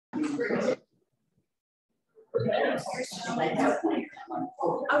Oh,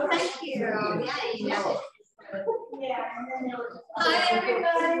 thank you. Yeah. Hi,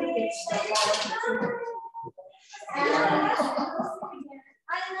 everybody.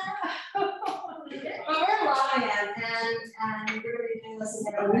 Well, we're live, and we're going to be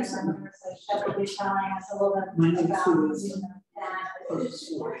listening to everyone. So Shep will be telling us a little bit about that.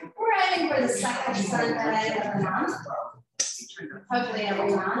 We're aiming for the second Sunday of the month. Hopefully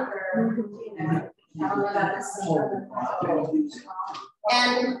every month, or tell them about this.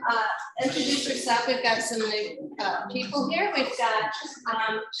 And introduce yourself. We've got some new people here. We've got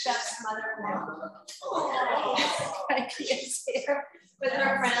Shep's mother-in-law. Frankie is here with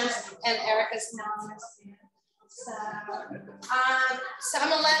her friends, and Erica's mom is here. So I'm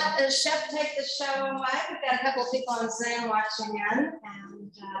gonna let Shep take the show away. We've got a couple of people on Zoom watching in,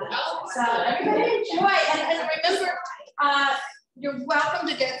 and so everybody enjoy. And remember, you're welcome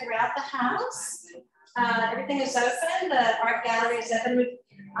to go throughout the house. Everything is open. The art gallery is open.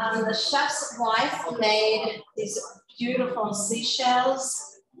 The chef's wife made these beautiful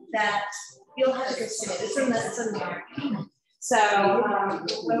seashells that you'll have to go see it. It's in there. So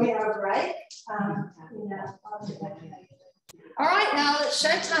when we have a break, all right, now it's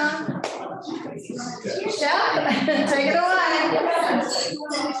showtime. Shep, take it away.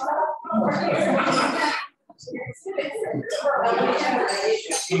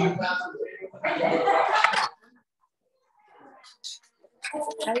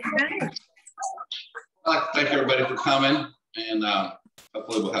 Thank you, everybody, for coming, and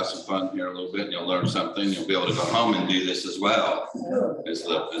hopefully we'll have some fun here a little bit, and you'll learn something. You'll be able to go home and do this as well. Is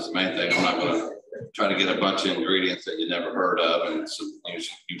the main thing. I'm not going to try to get a bunch of ingredients that you never heard of and some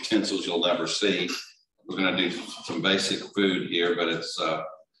utensils you'll never see. We're going to do some basic food here, but it's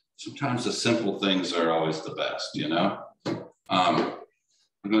sometimes the simple things are always the best, you know.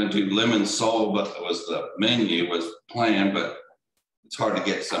 We're going to do lemon sole, but the menu was planned, but it's hard to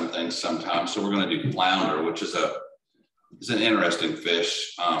get some things sometimes. So we're going to do flounder, which is an interesting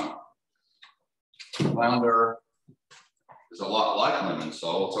fish. Flounder is a lot like lemon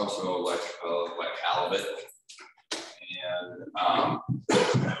sole. It's also like halibut, and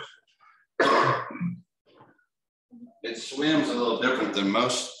it swims a little different than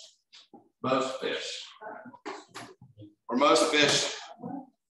most fish. For most fish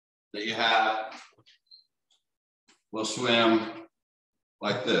that you have will swim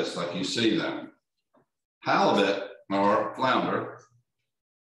like this, like you see them. Halibut or flounder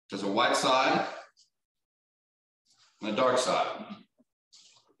has a white side and a dark side.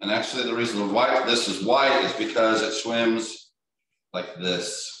 And actually the reason this is white is because it swims like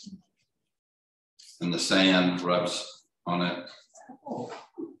this, and the sand rubs on it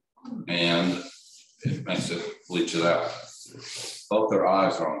and it makes it bleach it out. Both their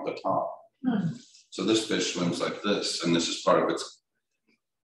eyes are on the top. So this fish swims like this, and this is part of its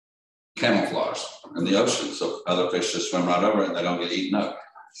camouflage in the ocean. So other fish just swim right over it and they don't get eaten up.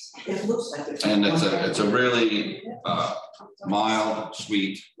 It looks like it. And it's a really mild,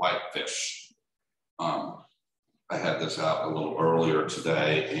 sweet white fish. I had this out a little earlier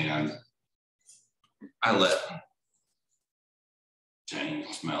today, and I let Jane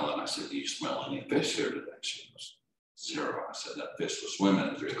smell it. And I said, "Do you smell any fish here today?" She goes, "Zero." I said, "That fish was swimming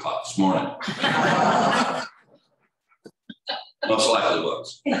at 3 o'clock this morning." Most likely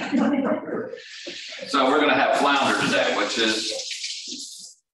was. So we're going to have flounder today, which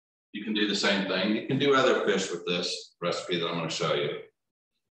is, you can do the same thing. You can do other fish with this recipe that I'm going to show you.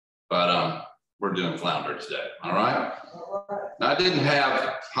 But we're doing flounder today, all right? Now, I didn't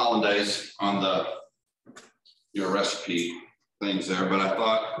have hollandaise on your recipe things there, but I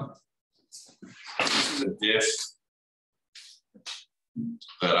thought this is a dish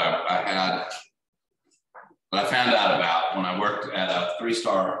that I found out about when I worked at a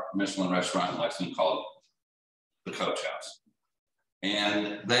 3-star Michelin restaurant in Lexington called the Coach House.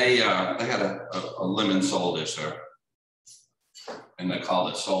 And they had a lemon sole dish there, and they called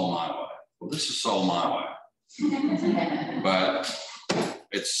it Sole My Way. Well, this is Sole My Way, but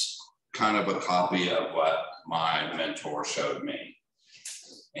it's kind of a copy of what my mentor showed me.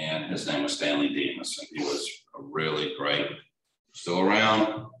 And his name was Stanley Demas, and he was a really great, still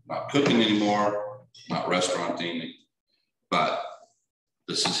around, not cooking anymore, not restauranting, but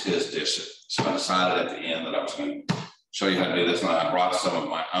this is his dish. So I decided at the end that I was going to show you how to do this, and I brought some of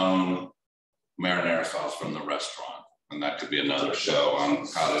my own marinara sauce from the restaurant, and that could be another show on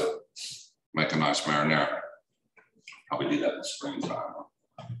how to make a nice marinara. Probably do that in the springtime.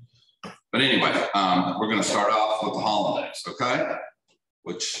 But anyway, we're going to start off with the hollandaise, okay?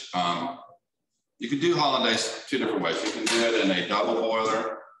 Which you can do hollandaise 2 different ways. You can do it in a double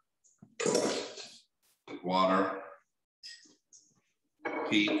boiler, water,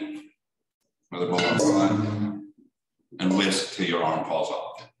 heat, with a bowl of fun, and whisk till your arm falls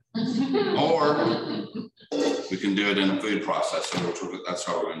off. Or we can do it in a food processor, which that's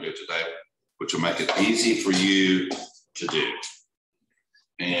how we're going to do it today, which will make it easy for you to do.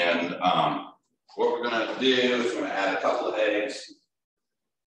 And what we're going to do is we're going to add a couple of eggs.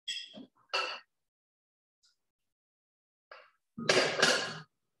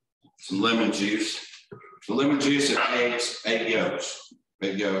 Some lemon juice. The lemon juice and eggs, egg yolks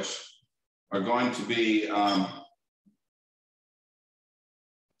are going to be,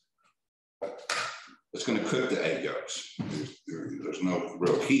 it's going to cook the egg yolks. There's no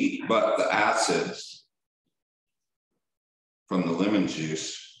real heat, but the acid from the lemon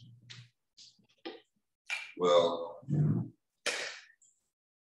juice will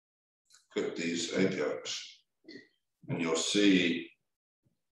cook these egg yolks. And you'll see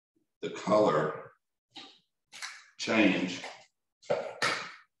the color change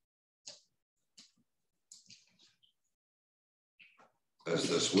as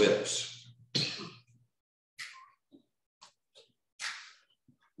this whips.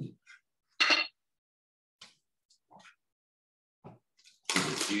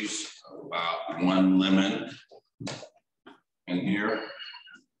 Juice of about 1 lemon in here.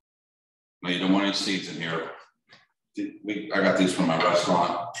 No, you don't want any seeds in here. I got these from my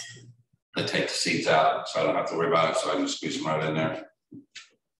restaurant. They take the seeds out, so I don't have to worry about it, so I can squeeze them right in there.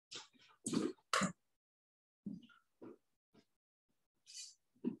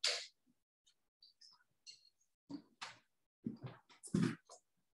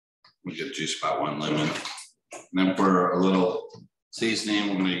 We get juice about 1 lemon. And then for a little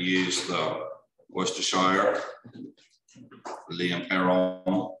seasoning, we're going to use the Worcestershire, Liam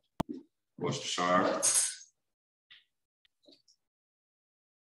Perron, Worcestershire.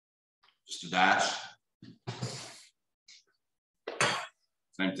 Just a dash.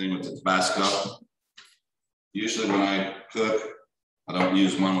 Same thing with the Tabasco. Usually when I cook, I don't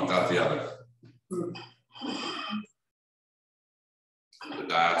use one without the other. The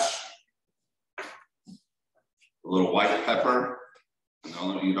dash. A little white pepper.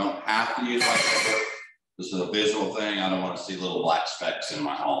 You don't have to use white pepper. This is a visual thing. I don't want to see little black specks in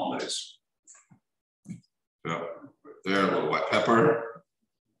my home base. So right there, a little white pepper.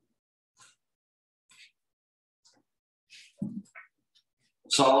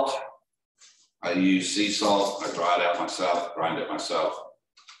 Salt. I use sea salt. I dry it out myself, grind it myself.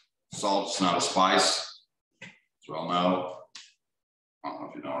 Salt is not a spice, as you all know. I don't know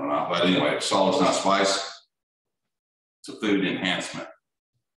if you know or not, but anyway, salt is not a spice. It's a food enhancement.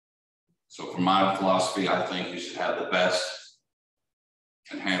 So for my philosophy, I think you should have the best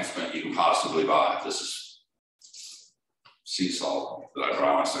enhancement you can possibly buy. This is sea salt that I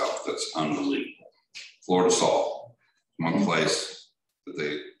dry myself. That's unbelievable. Florida salt, one place that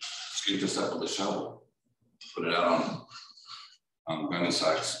they scoop this up with a shovel, put it out on the gunny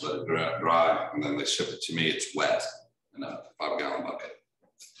sites, let it dry, and then they ship it to me. It's wet in a 5-gallon bucket.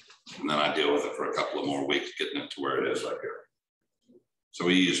 And then I deal with it for a couple of more weeks, getting it to where it is right here. So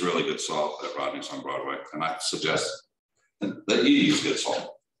we use really good salt at Rodney's on Broadway, and I suggest that you use good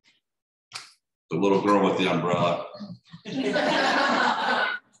salt. The little girl with the umbrella. You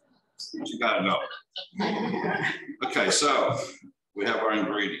gotta know. Okay, so we have our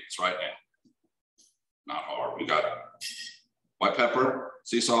ingredients right now. Not hard. We got white pepper,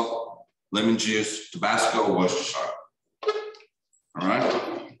 sea salt, lemon juice, Tabasco, Worcestershire. All right.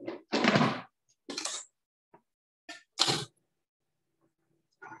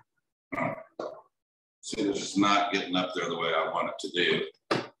 See, this is not getting up there the way I want it to do.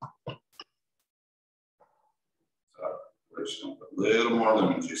 So we're just going to put a little more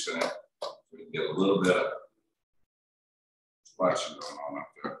lemon juice in it so we can get a little bit of splashing going on up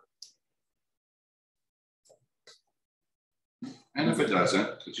there. And if it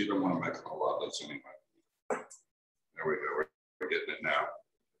doesn't, because you don't want to make a whole lot of this anyway. There we go. We're getting it now.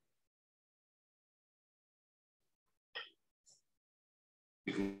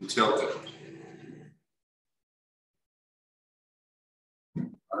 You can tilt it.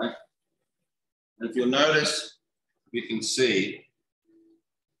 All right. And if you'll notice, you can see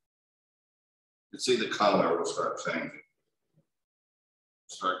the color will start changing.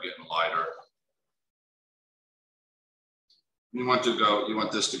 Start getting lighter. You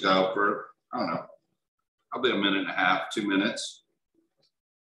want this to go for, I don't know, probably 1.5 minutes, 2 minutes.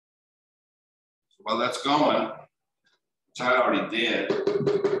 So while that's going, which I already did,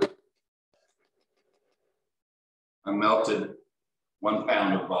 I melted 1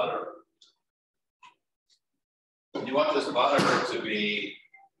 pound of butter. You want this butter to be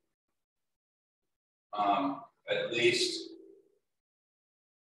at least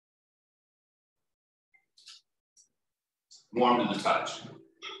warm to the touch.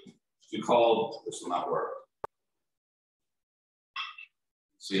 If too cold, this will not work.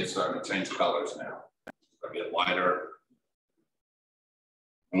 See, it's starting to change colors now. It'll get lighter.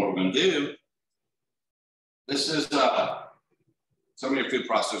 And what we're going to do, this is, some of your food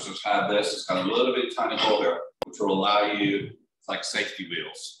processors have this. It's got a little bit tiny holder, which will allow you, it's like safety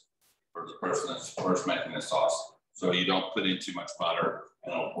wheels for the person that's first making the sauce. So you don't put in too much butter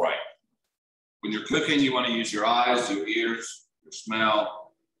and it'll break. When you're cooking, you want to use your eyes, your ears, your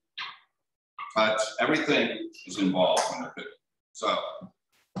smell, touch. Everything is involved when you're cooking. So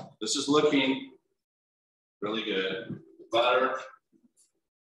this is looking really good. Butter.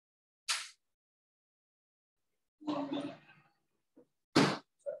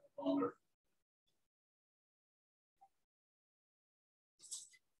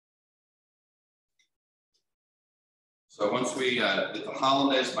 So once we get the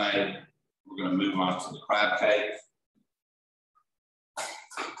hollandaise made, we're going to move on to the crab cake.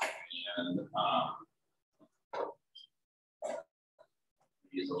 And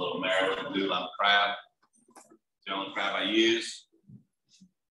use a little Maryland blue lemon crab. It's the only crab I use.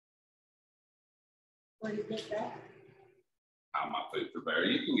 Where do you get that? Out my food preparer.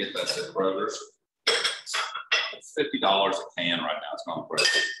 You can get that at Kroger's. It's $50 a can right now. It's gone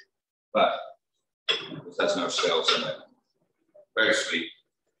crazy, but it has no shells in it. Very sweet.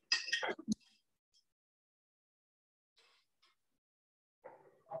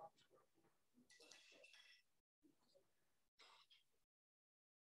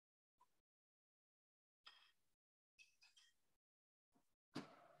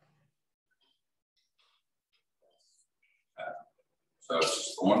 So it's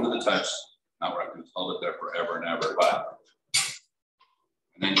just warm to the touch. Not where I can hold it there forever and ever, but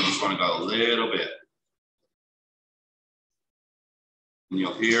and then you just want to go a little bit. And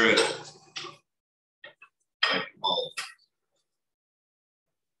you'll hear it take hold.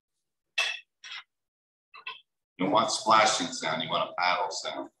 You don't want splashing sound, you want a paddle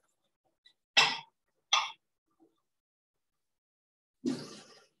sound.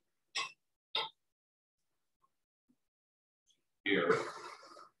 Here.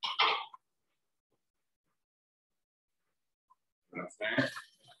 Okay.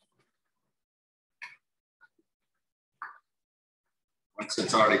 Once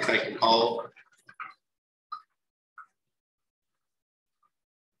it's already taken hold,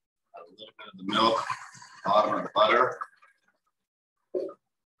 add a little bit of the milk, bottom of the butter.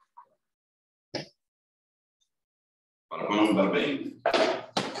 Bada boom, bada bing.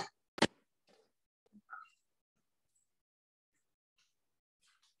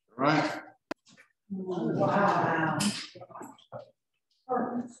 All right. Wow.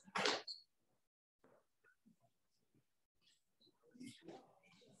 Right.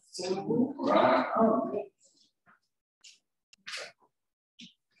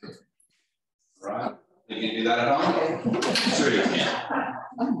 Right. You can do that at home? Sure you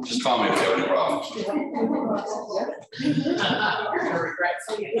can. Just call me if you have any problems.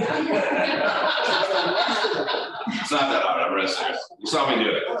 It's not that hard, I'm really serious. You saw me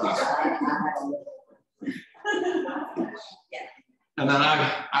do it. And then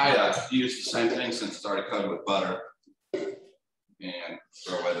I use the same thing since it's already covered with butter. And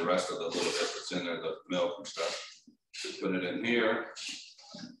throw away the rest of the little bit that's in there, the milk and stuff. Just put it in here.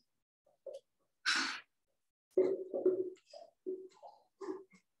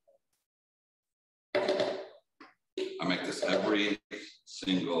 I make this every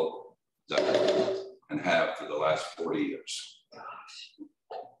single day and have for the last 40 years.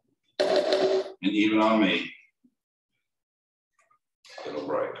 And even on me, it'll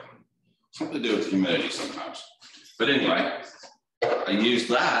break. Something to do with humidity sometimes. But anyway, I use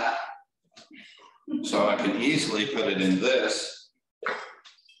that so I can easily put it in this.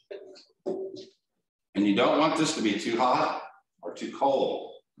 And you don't want this to be too hot or too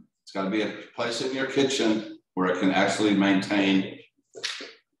cold. It's got to be a place in your kitchen where it can actually maintain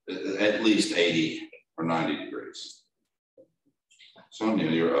at least 80 or 90 degrees. So near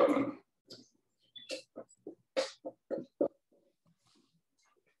your oven.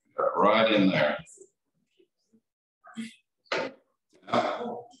 Right in there.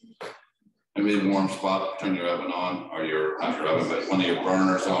 Maybe a warm spot, turn your oven on, or not your oven, but one of your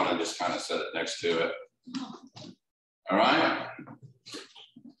burners on and just kind of set it next to it. All right.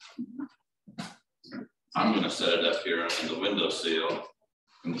 I'm going to set it up here in the windowsill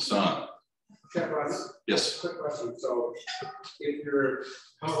in the sun. Russ, yes. Quick question. So if your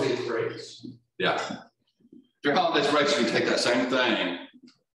holiday breaks. Yeah. If your holidays breaks, you can take that same thing,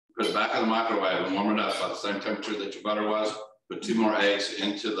 put it back in the microwave and warm it up by the same temperature that your butter was. Put 2 more eggs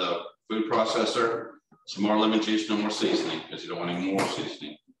into the food processor, some more lemon juice, no more seasoning, because you don't want any more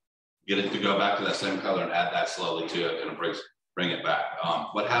seasoning. Get it to go back to that same color and add that slowly to it, and it'll bring it back.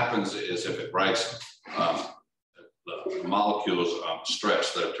 What happens is if it breaks, the molecules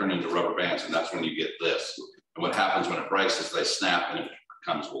stretch, they turn into rubber bands, and that's when you get this. And what happens when it breaks is they snap and it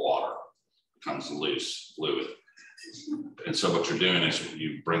becomes water, it becomes loose fluid. And so what you're doing is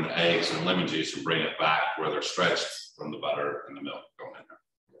you bring the eggs and lemon juice and bring it back where they're stretched from the butter and the milk going in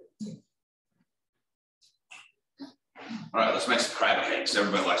there. All right, let's make some crab cakes.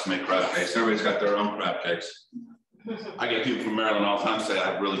 Everybody likes to make crab cakes. Everybody's got their own crab cakes. I get people from Maryland all the time say I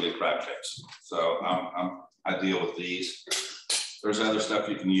have really good crab cakes. So I deal with these. There's other stuff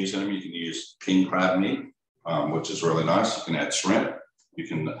you can use in them. You can use king crab meat, which is really nice. You can add shrimp. You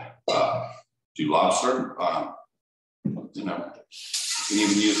can do lobster. You know, you can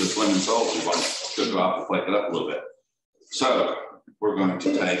even use this lemon salt if you want to cook it off and flake it up a little bit. So we're going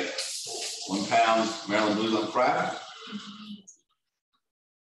to take 1 pound Maryland blue limp crab,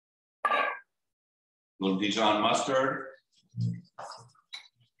 a little Dijon mustard,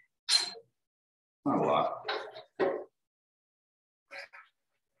 not a lot.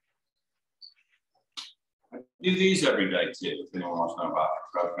 I do these every day too, if anyone wants to know about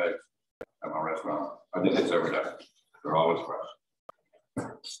crab cakes at my restaurant. I do this every day. They're always fresh. A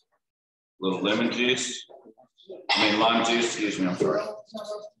little lemon juice. Lime juice, excuse me, I'm sorry.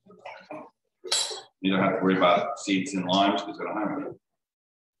 You don't have to worry about seeds and limes because I don't have any.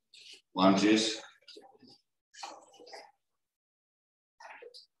 Lime juice.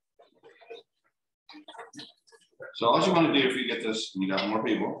 So all you want to do if you get this, and you got more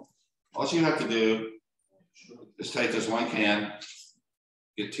people, all you have to do is take this 1 can,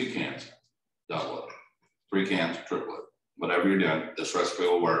 get 2 cans, double it. 3 cans, triple it. Whatever you're doing, this recipe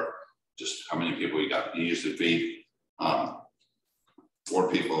will work. Just how many people you got. You usually feed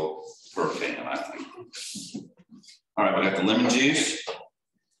 4 people per can, I think. All right, we got the lemon juice.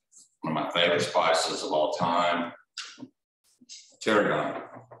 One of my favorite spices of all time. Tarragon. A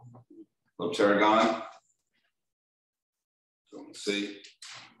little tarragon. So let's see.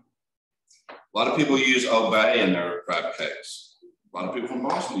 A lot of people use Old Bay in their crab cakes. A lot of people from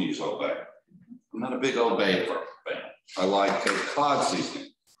Boston use Old Bay. I'm not a big Old Bay fan. I like Cape Cod seasoning.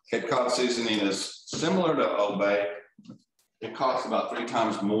 Cape Cod seasoning is similar to Old Bay. It costs about 3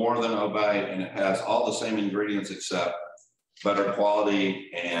 times more than Old Bay, and it has all the same ingredients except better quality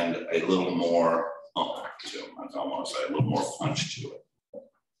and a little more to it. I don't want to say a little more punch to it.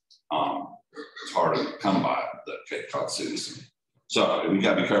 It's hard to come by the Cape Cod seasoning. So we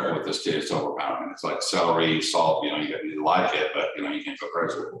got to be careful with this too. It's overpowering. It's like celery, salt. You know, you like it, but you know you can't go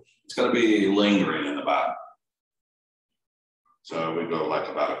crazy with it. It's going to be lingering in the bottom. So we go like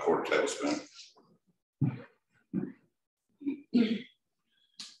about a 1/4 tablespoon.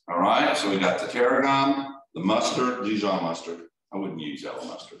 All right, so we got the tarragon, the mustard, Dijon mustard. I wouldn't use yellow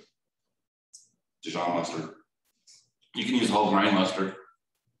mustard. Dijon mustard. You can use whole grain mustard.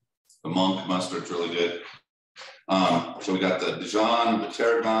 The monk mustard's really good. So we got the Dijon, the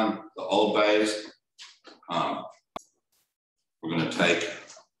tarragon, the Old Bays. We're going to take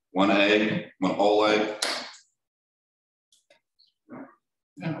 1 egg, 1 whole egg.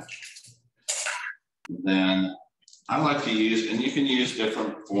 Yeah. Then I like to use, and you can use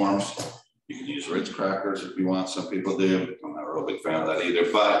different forms. You can use Ritz crackers if you want. Some people do. I'm not a real big fan of that either,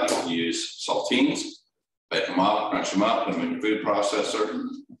 but you can use saltines, bake them up, crunch them up, put them in your food processor.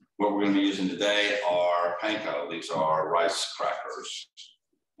 What we're going to be using today are panko. These are rice crackers.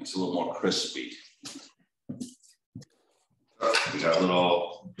 It's a little more crispy. We got a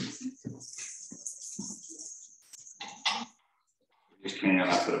little, this can,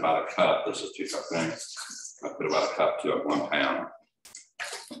 I put about a cup. This is 2 cup thing. I put about a cup to 1 pound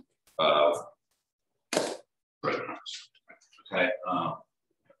of breadcrumbs. Okay,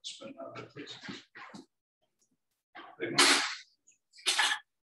 spin that a bit, please. Big one.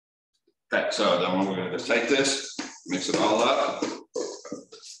 Okay, so then we're going to just take this, mix it all up,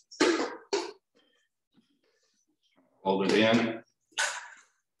 hold it in.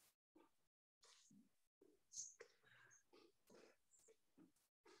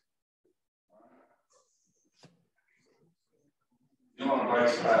 You don't want to break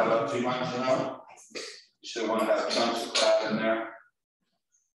the crab up too much, you know? You still want to have chunks of crab in there.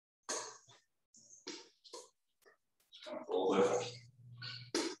 Just kind of fold it.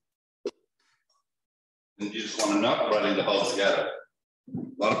 And you just want enough ready to hold together.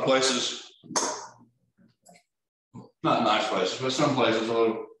 A lot of places, not nice places, but some places,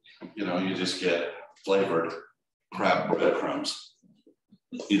 you know, you just get flavored crab breadcrumbs.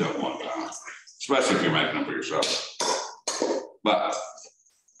 You don't want that, especially if you're making them for yourself. But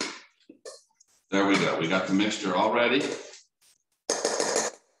there we go. We got the mixture all ready.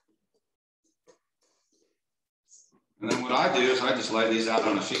 And then what I do is I just lay these out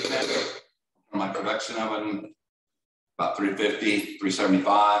on a sheet pan on my convection oven, about 350,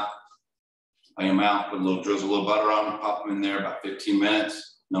 375. Lay them out, put a little, drizzle a little butter on them, pop them in there about 15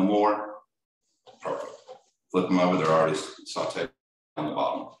 minutes, no more. Perfect. Flip them over, they're already sauteed on the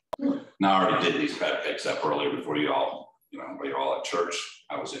bottom. Now I already did these crab cakes up earlier before you all, while you're all at church,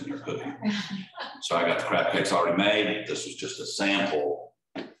 I was in here cooking. So I got the crab cakes already made. This was just a sample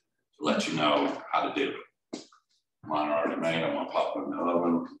to let you know how to do it. Mine are already made. I'm gonna pop them in the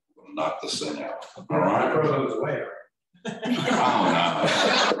oven, knock this thing out. All right. Throw those away. Oh no.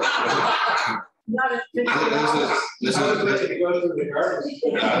 This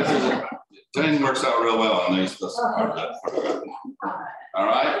thing works out real well on these. All right. All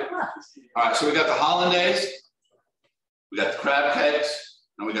right. So we got the hollandaise, we got the crab cakes,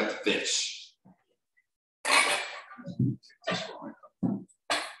 and we got the fish.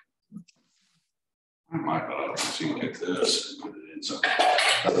 Oh my God, so you can get this and put it in some.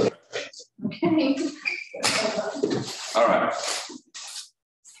 Okay. All right.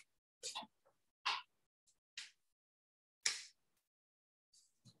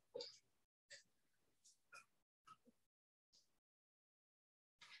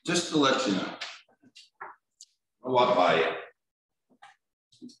 Just to let you know, I'll walk by you.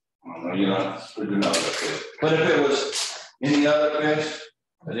 But if it was any other fish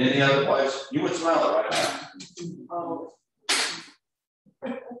at any other place, you would smell it right now. Oh.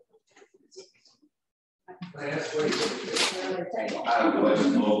 I have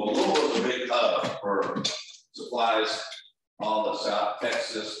Louisville was a big hub for supplies, all the South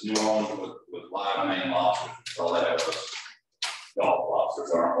Texas, New Orleans with live Maine lobsters. All that was Gulf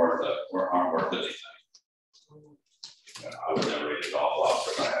lobsters aren't worth anything. Yeah, I would never eat a Gulf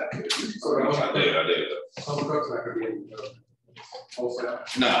lobster if I had to. I do. Home cook's not gonna be wholesale.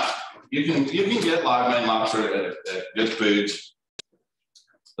 No, you can get live Maine lobster at Good Foods.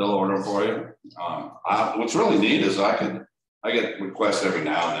 They'll order them for you. What's really neat is I get requests every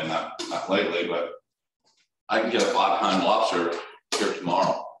now and then, not lately, but I can get a 5-pound lobster here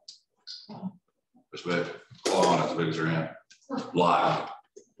tomorrow. It's big. Oh, not as big as they're in. Live.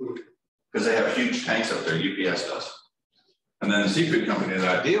 Because they have huge tanks up there, UPS does. And then the seafood company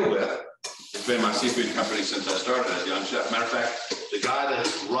that I deal with, it's been my seafood company since I started as a young chef. Matter of fact, the guy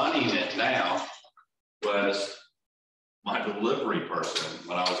that's running it now was my delivery person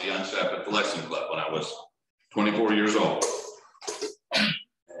when I was a young chef at the Lexington Club when I was 24 years old.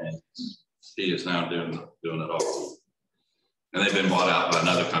 And he is now doing it all. And they've been bought out by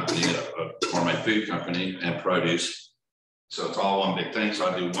another company, a gourmet food company and produce. So it's all one big thing. So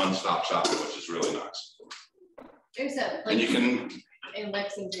I do one-stop shopping, which is really nice. There's a and you can in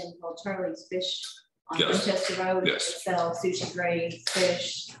Lexington called Charlie's Fish on yes. Winchester Road. Yes. They sell sushi grade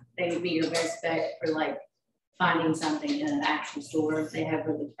fish. They would be your best bet for like finding something in an actual store. They have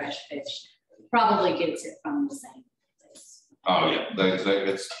really fresh fish. Probably gets it from the same place. Oh yeah,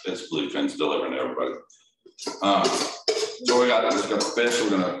 it's Bluefin's delivering to everybody. So we got the fish.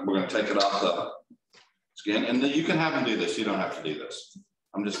 We're gonna take it off the skin, and then you can have them do this. You don't have to do this.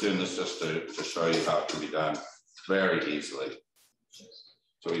 I'm just doing this just to show you how it can be done very easily.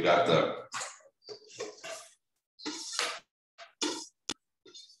 So we got the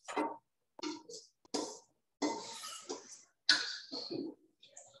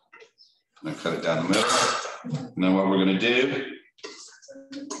I'm gonna cut it down the middle. And then what we're gonna do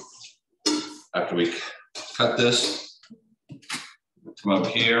after we cut this, come up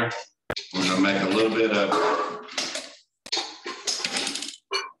here, we're gonna make a little bit of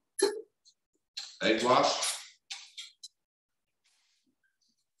egg wash.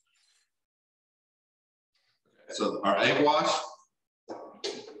 So our egg wash,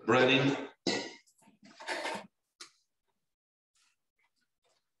 breading,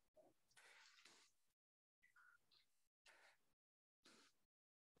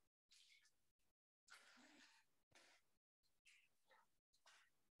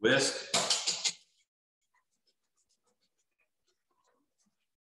 whisk,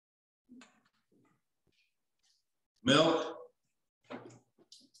 milk,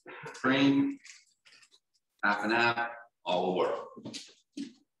 cream, half and half, all will work.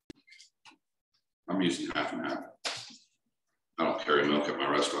 I'm using half and half. I don't carry milk at my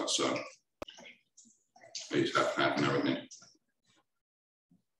restaurant, so I use half and half and everything.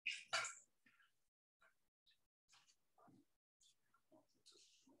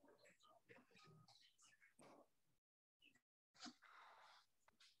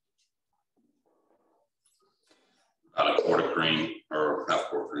 quart of cream or half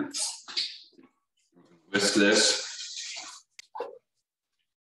quart of cream. Whisk this. That's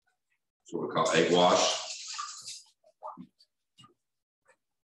what we call egg wash.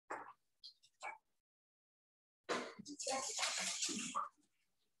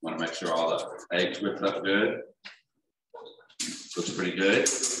 Want to make sure all the eggs whipped up good. Looks pretty good.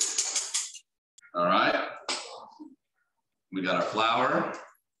 All right. We got our flour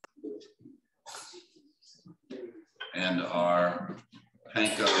and our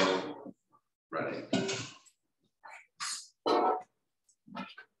panko ready. A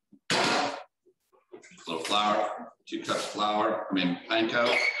little flour, 2 cups flour,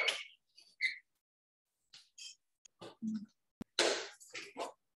 panko.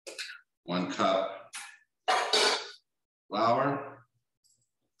 One cup flour.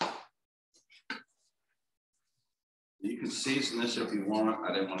 You can season this if you want.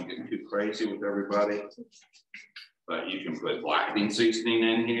 I didn't want to get too crazy with everybody, but you can put blackening seasoning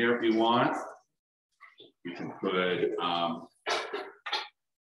in here if you want. You can put, you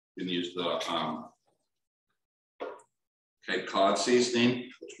can use the Cape Cod seasoning,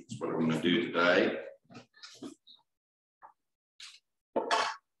 which is what I'm going to do today.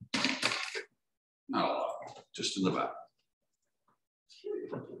 Not a lot, just in the back.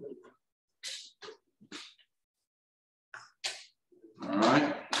 All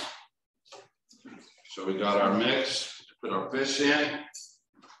right. So we got our mix to put our fish in.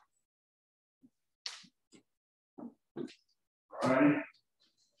 All right.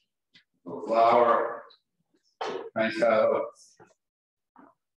 The flour, panko.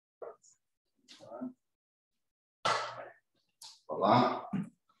 Voila.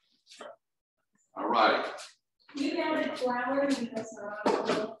 All right. You added flour,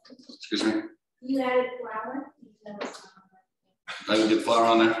 Excuse me? You added flour? I can get flour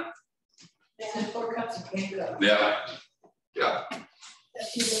on there? And 4 cups of panko. Yeah. Yeah.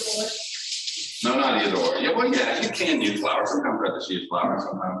 That's either No, not either or. Yeah, well, yeah, you can use flour. Sometimes I just use flour.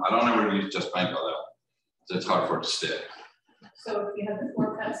 Sometimes I don't ever use just panko though. So it's hard for it to stick. So if you have the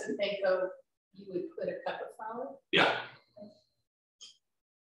 4 cups of panko, you would put a cup of flour? Yeah.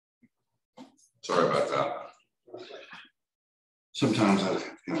 Sorry about that. Sometimes I,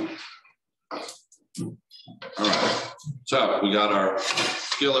 you know. All right. So we got our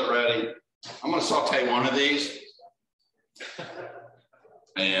skillet ready. I'm going to saute one of these.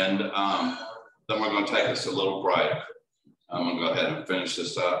 And then we're going to take this a little break. I'm going to go ahead and finish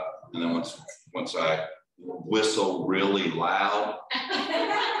this up. And then once I whistle really loud,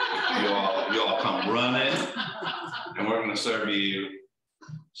 you all come running. And we're going to serve you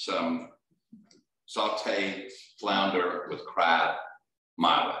some sauteed flounder with crab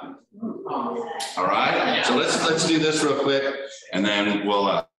milo. All right. So let's do this real quick, and then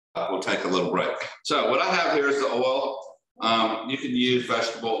we'll take a little break. So what I have here is the oil. You can use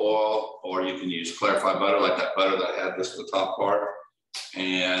vegetable oil, or you can use clarified butter, like that butter that I had just the top part.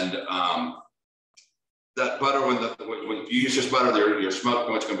 And that butter, when you use this butter, your smoke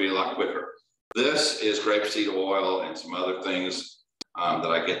point's going to be a lot quicker. This is grapeseed oil and some other things that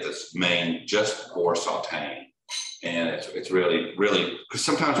I get that's made just for sauteing. And it's really, because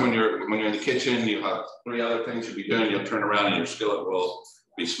sometimes when you're in the kitchen, you have 3 other things you'll be doing. You'll turn around and your skillet will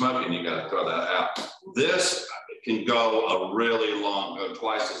be smoking. You got to throw that out. This can go a really long,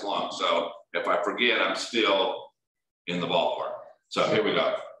 twice as long. So if I forget, I'm still in the ballpark. So here we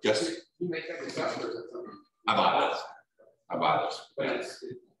go. Yes. You make that yourself, or is it something? I buy this. But it's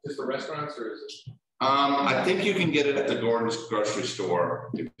just for restaurants, or is it? I think you can get it at the Gordon's grocery store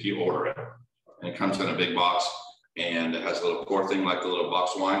if you order it. And it comes in a big box. And it has a little core thing like the little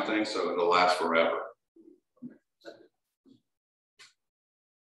box wine thing, so it'll last forever.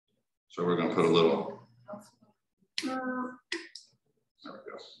 So we're going to put a little. There we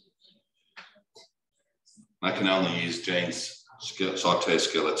go. I can only use Jane's saute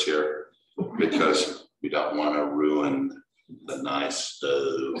skillets here because we don't want to ruin the nice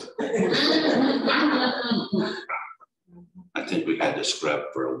stove. I think we had to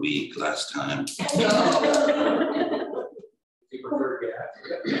scrub for a week last time. You prefer gas?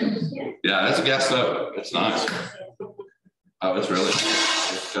 Yeah, that's a gas stove. It's nice. Oh, it's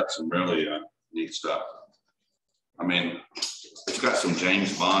got some really neat stuff. I mean, it's got some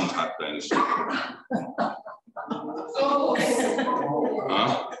James Bond type things. Oh.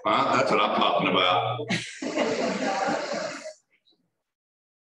 Huh? That's what I'm talking about.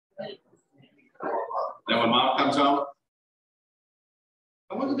 Then when Mom comes home,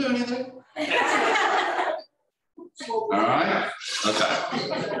 I wasn't doing anything. All right. Okay.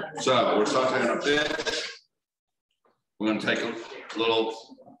 So we're sauteing our fish. We're going to take a little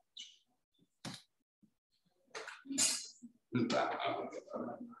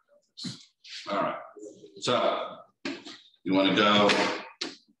All right. So you want to go.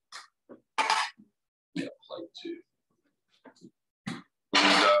 Yeah, plate 2. We're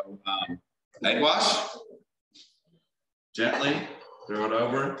going to go egg wash. Gently throw it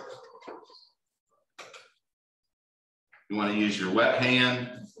over. You want to use your wet hand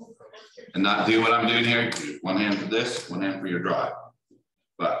and not do what I'm doing here. One hand for this, one hand for your dry.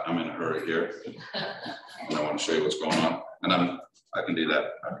 But I'm in a hurry here. And I want to show you what's going on. And I can do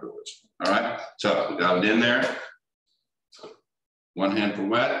that afterwards. All right. So we got it in there. One hand for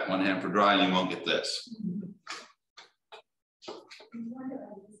wet, one hand for dry, and you won't get this.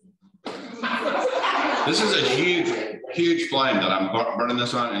 This is a huge flame that I'm burning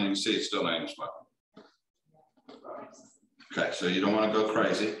this on, and you can see it's still not even smoking. Okay, so you don't want to go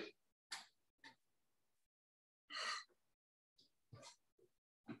crazy.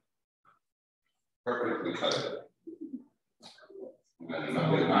 Perfectly cut it. And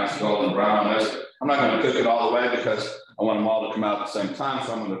I'll get a nice golden brown on this. I'm not going to cook it all the way because I want them all to come out at the same time.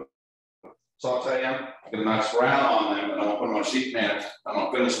 So I'm going to saute them, get a nice brown on them, and I'm going to put them on a sheet pan. I'm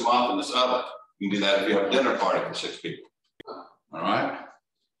going to finish them off in this oven. You can do that if you have a dinner party for 6 people. All right?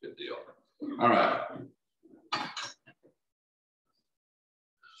 Good deal. All right.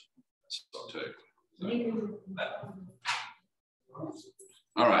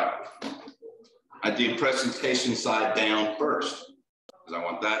 All right. I do presentation side down first because I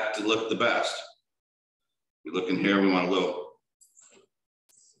want that to look the best. We look in here, we want a little.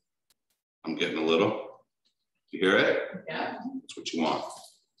 I'm getting a little. You hear it? Yeah. That's what you want.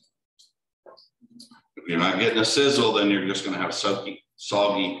 If you're not getting a sizzle, then you're just going to have soggy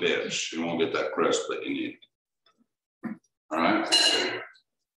fish. You won't get that crisp that you need. All right.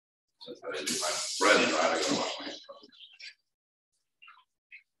 So I should do my breading right. I gotta wash my hands.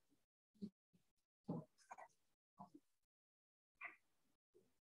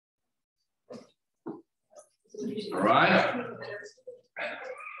 All right.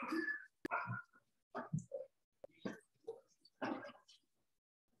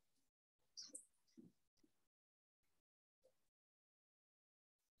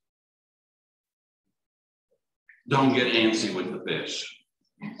 Don't get antsy with the fish.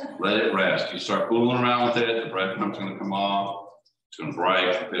 Let it rest. You start fooling around with it, the breadcrumb's going to come off. It's going to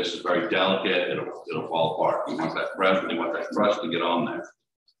break. The fish is very delicate. It'll fall apart. You want that bread, you want that crust to get on there.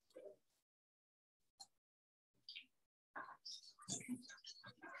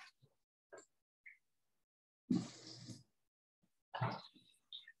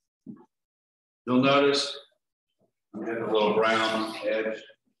 You'll notice I'm getting a little brown edge.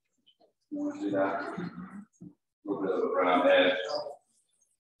 You want to see that? A little bit of a brown edge.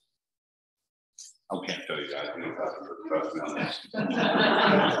 I can't tell you guys. You have to trust me on this.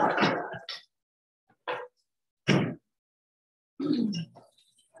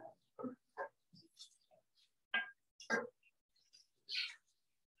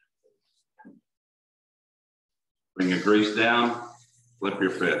 Bring your grease down. Flip your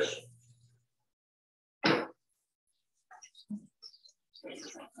fish.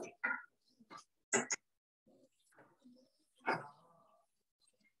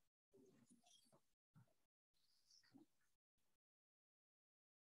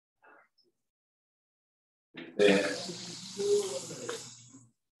 Yeah.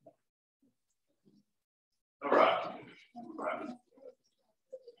 All right. All right.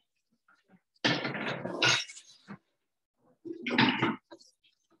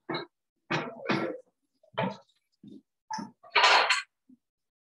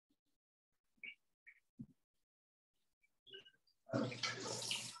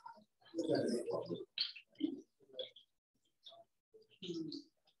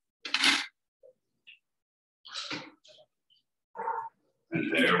 And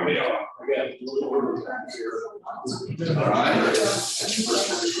there we are. All right.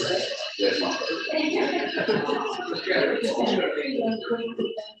 Yes, Mom.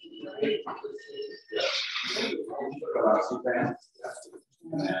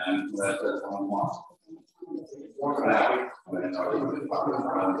 And that's one more. Like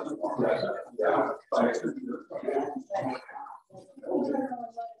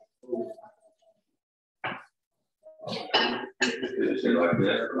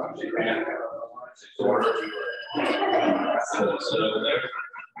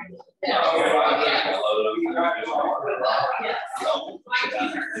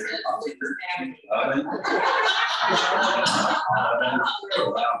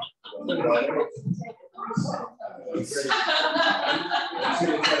this,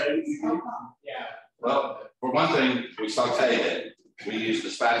 Well, for one thing, we sauteed it. We used the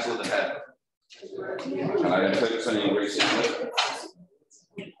spatula that had And I didn't put any grease in it.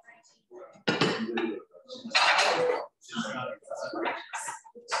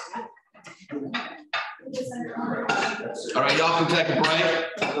 All right, y'all can take a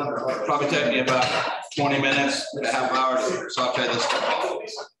break. Probably take me about 20 minutes, a half hour to saute this stuff off.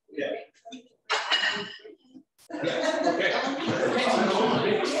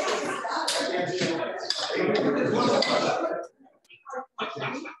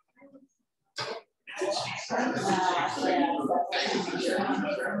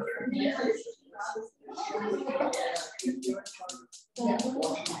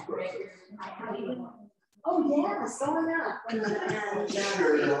 Oh yeah, it's going up.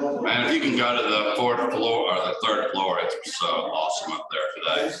 Man, if you can go to the 4th floor or the 3rd floor, it's so awesome up there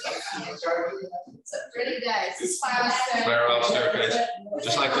today. It's a pretty day. It's a spiral staircase. Spiral staircase,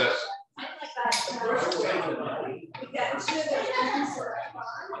 just like this.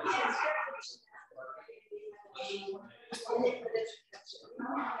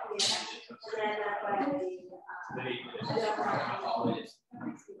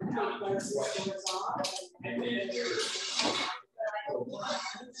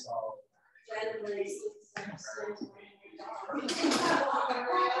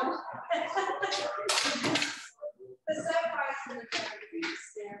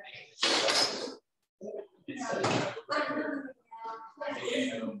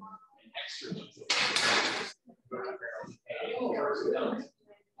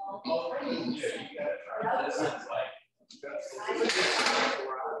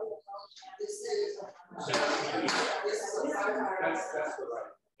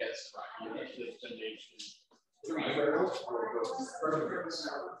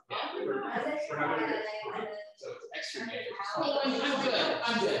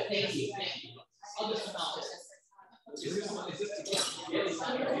 I'm good, thank you. I'll just smell this.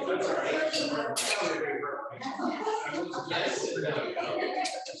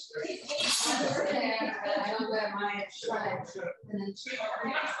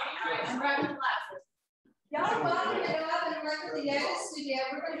 Y'all are welcome to go up and work at the yoga studio.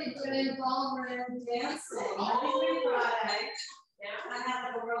 We're going to be doing ballroom dancing every Friday. I have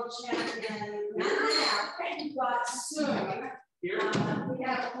a world champion but soon. We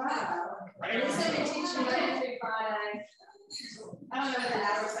have a crowd. He's going to be teaching every Friday. I don't know what the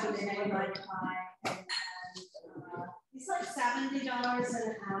hours are going to be, maybe 9 to 5. And he's like $70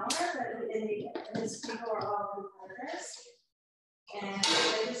 an hour, but his people are all competitors. And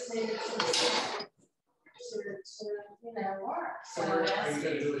they just needed to work. So are you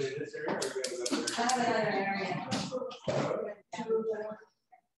going to do it in this area or I have another area.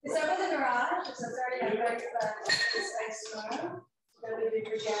 It's over the garage. It's already a great space room that we do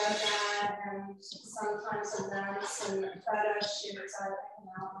for yoga and sometimes events and photo shoots. I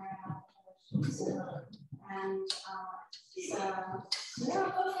out there and so feel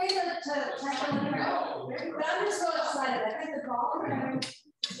free to take a look around. But I'm just so excited. I think the ballroom,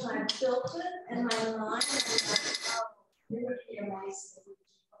 when I built it in my mind, I was like, oh, it would be amazing.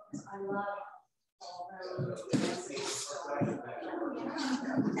 I love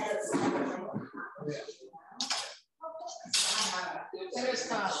There is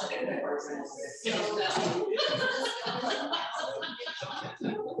caution.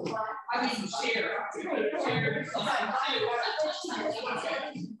 I mean, share.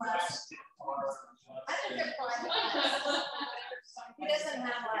 He doesn't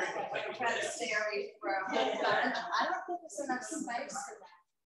have like a Fred Series room. I don't think there's enough space for that.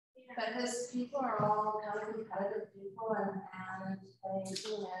 But his people are all kind of competitive people, and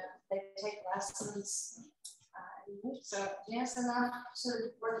they take lessons. So he has enough to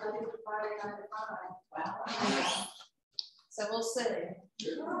work on it Friday, 9 to 5. Wow. So we'll see.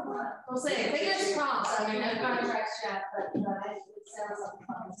 We'll see. Fingers crossed. I mean, no contracts yet, but it sounds like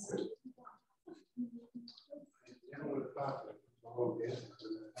fun.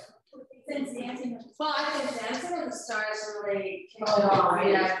 Well, I think Dancing with the Stars really kicked it off.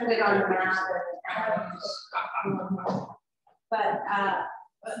 Yeah, put it on the map.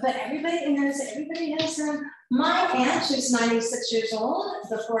 But everybody has them. My aunt, who's 96 years old,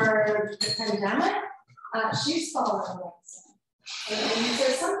 before the pandemic, she's following dancing. And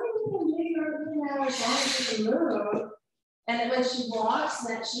there's something you can do, as long as you can move. And when she walks,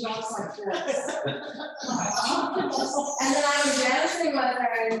 then she walks like this. And then I was dancing with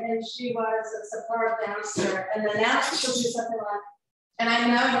her, and she was a superb dancer. And then now she'll do something like, and I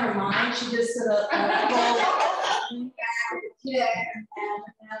know in her mind, she just did a full kick, and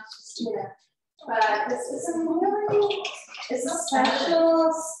now she's here. But this is a really, it's a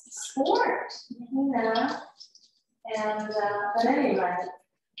special sport, And, but anyway.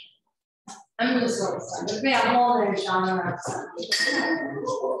 I'm gonna sort of stuff. There's been a whole new genre of stuff.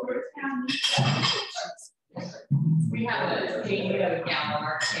 We have a Jamie gal in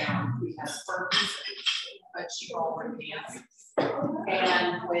our town. We have Fergie, but she already dances.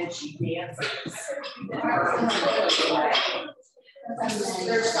 And when she dances,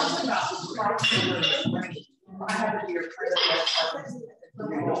 there's something about the I have a dear friend.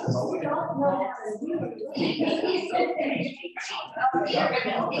 There's something about that.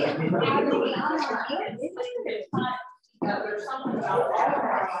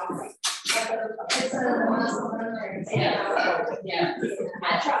 Yeah.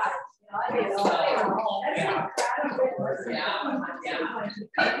 I tried.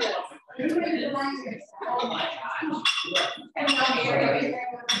 Oh my gosh.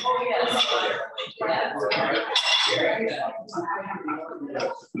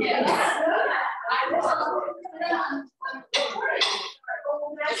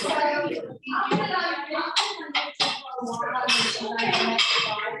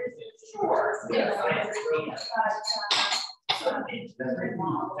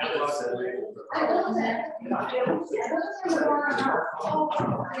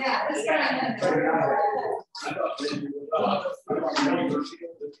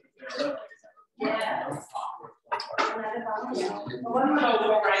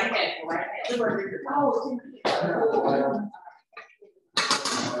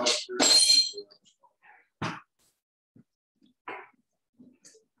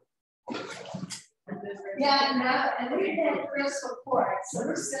 Yeah, no, and we did crystal quartz, so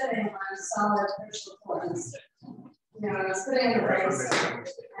we're sitting on solid crystal quartz. You know, it's putting in the race.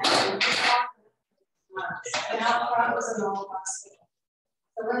 And out front was an old hospital.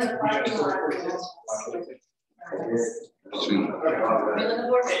 So we're in the parking lot of the old hospital.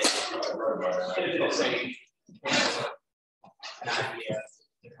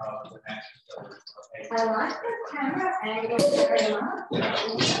 I like the camera angle very much.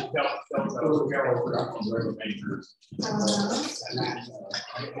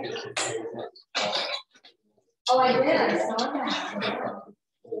 Oh, I did. I saw that.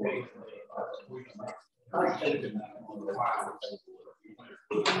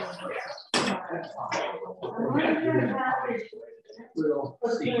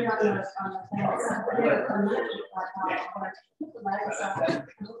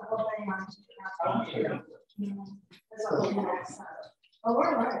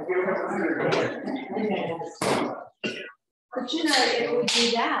 But you know, if we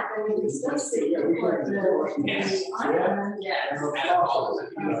do that, then we can still see the island. Yes. Thank you. Yeah, it's really awesome.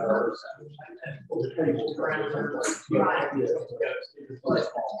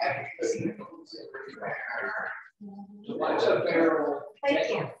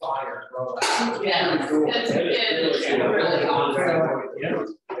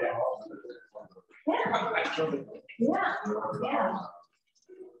 Yeah.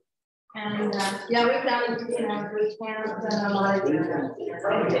 And yeah, we've done, you know, we can't a lot of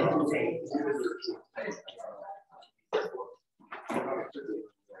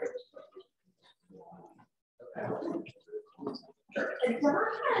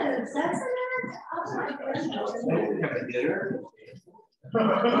that's Dinner? you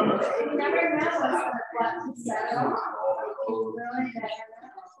never know what to settle. You really never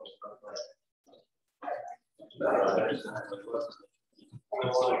know.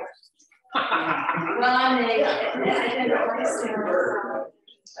 Well, I mean, I didn't understand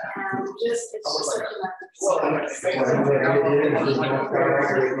it's just such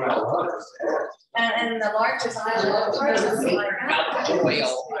and the largest island is like the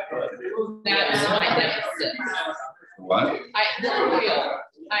whale. That is my deficit. What? The whale.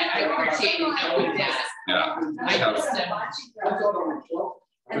 I appreciate you knowing that. Yeah. I just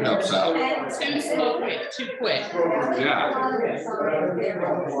It helps out. too slow, too quick. Yeah.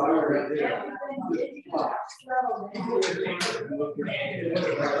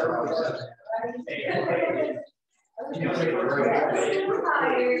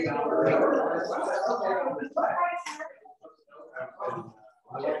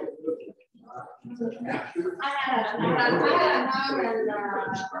 I had a home in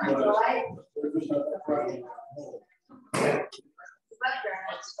July.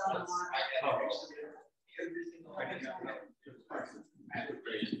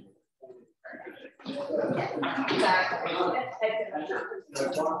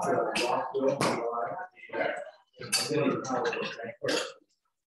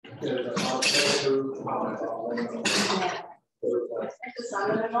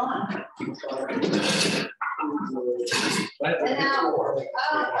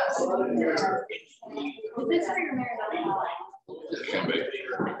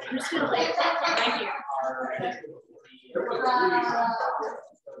 You're still there. Thank you.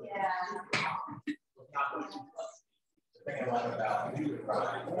 Yeah.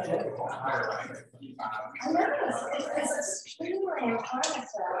 I know it's extremely important.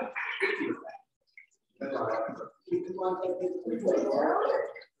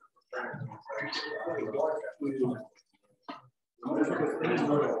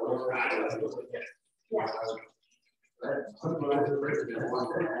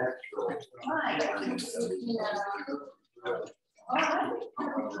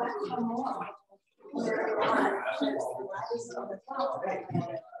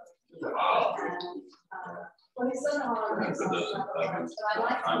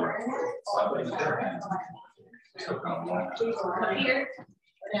 Here.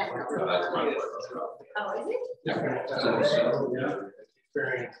 Oh, is it? Yeah.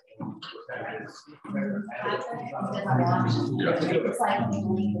 It's like when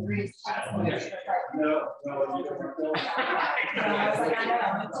we reach. I was like, I know,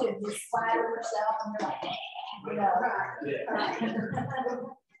 me too. You flatter yourself and you're like, you know.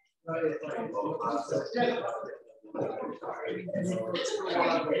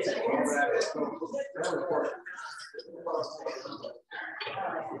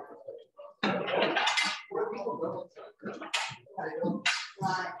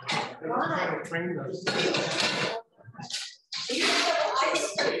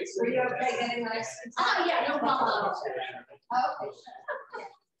 Were you okay getting my ice cream? Oh, yeah, no problem. Okay,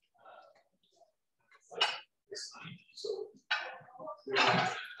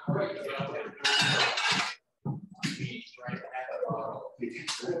 Thank you, Frank.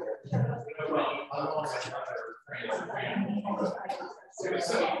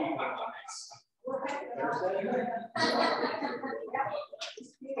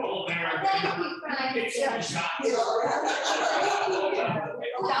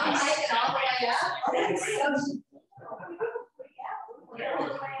 Don't make it all the way up.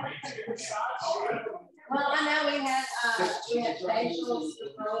 Well, I know we had facials,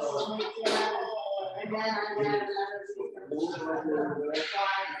 and then I had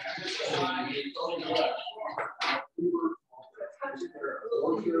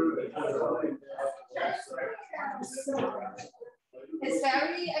It's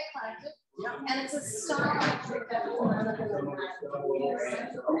very eclectic, and it's a style that one of the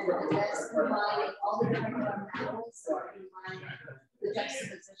that's combining all the different metals, the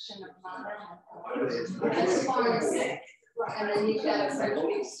juxtaposition of modern as far as and then you've got a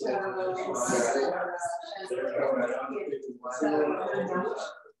big stone.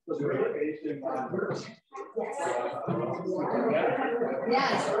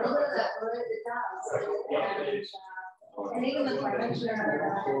 Yes, a little bit of that wood, it does. And even the furniture,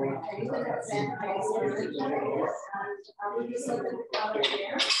 and even the sandpaper, we just look at the color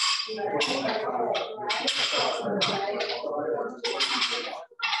here.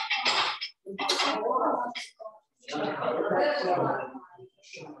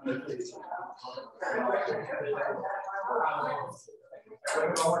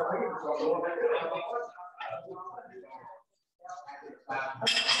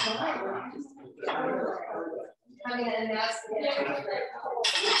 Having an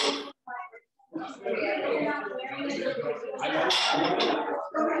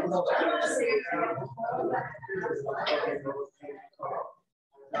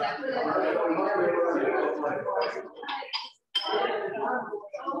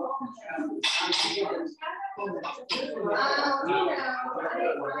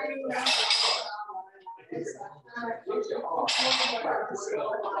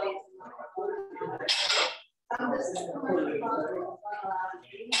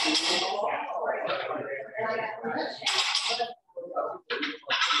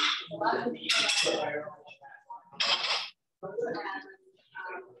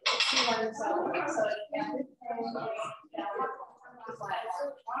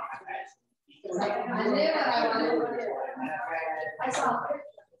I knew what I wanted to do. I saw it.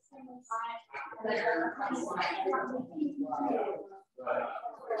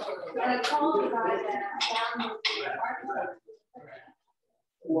 And I called the guy that found the artwork.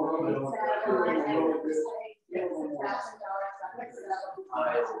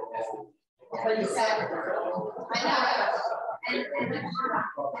 But he said, I know.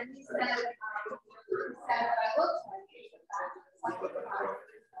 And he said, I looked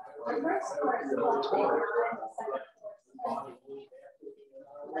like the first course,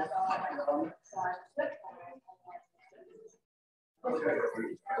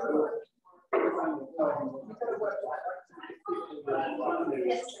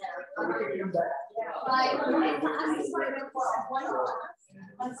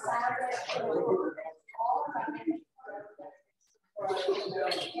 on Saturday.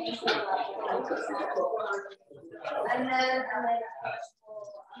 And then how much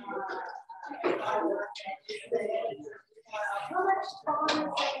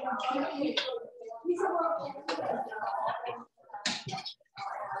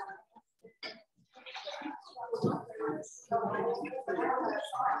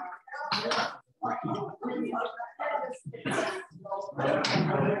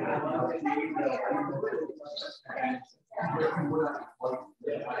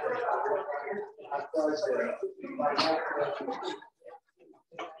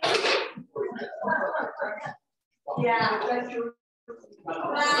yeah, that's true.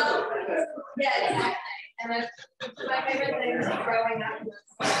 Well, yeah, exactly. And that's my favorite thing is growing up in the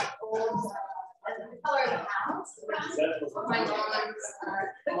schools. And the color of the house. My mom's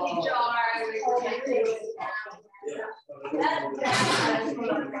cookie jar.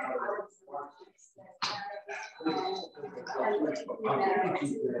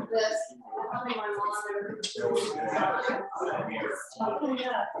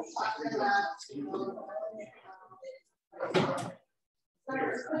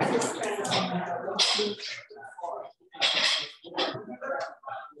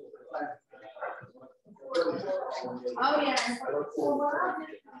 Oh yeah.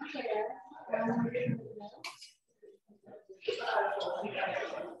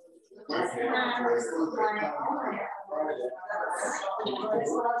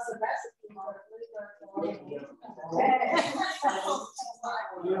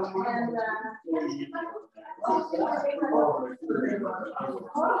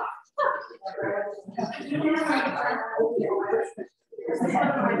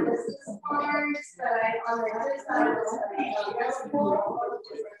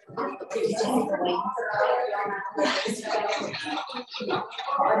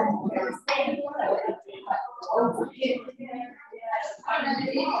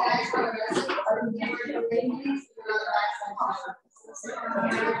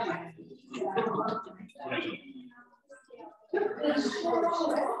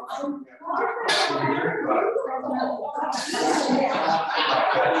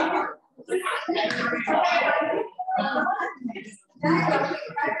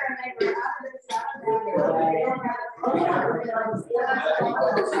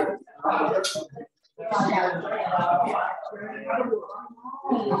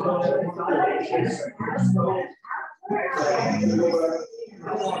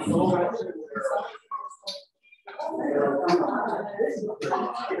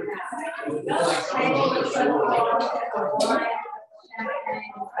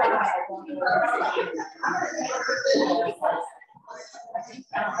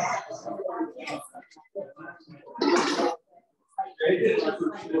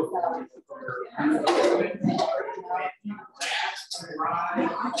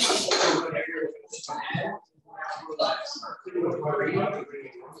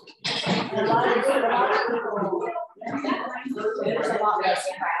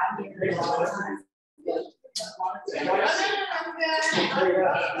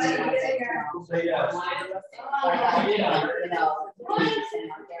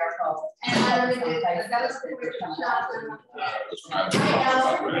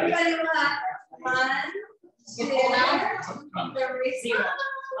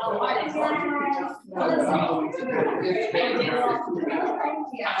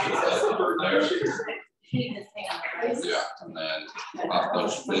 Yeah, and then pop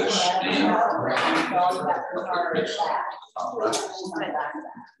those fish in.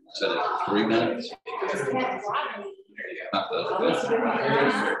 Set it 3 minutes. Not those fish.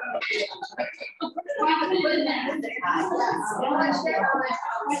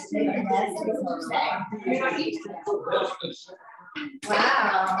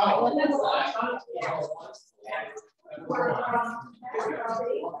 Wow.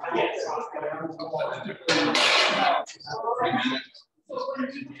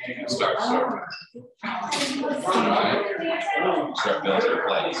 Start serving. Right. Start building your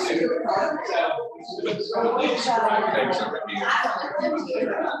plates. Put these cakes over here.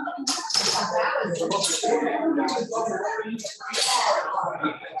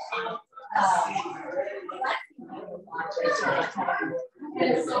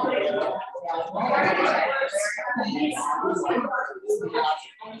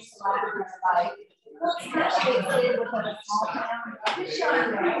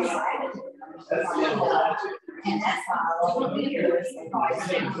 And that's why I love the beers. But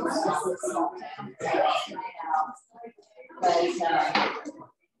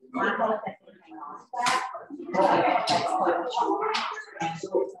my whole thing came off that.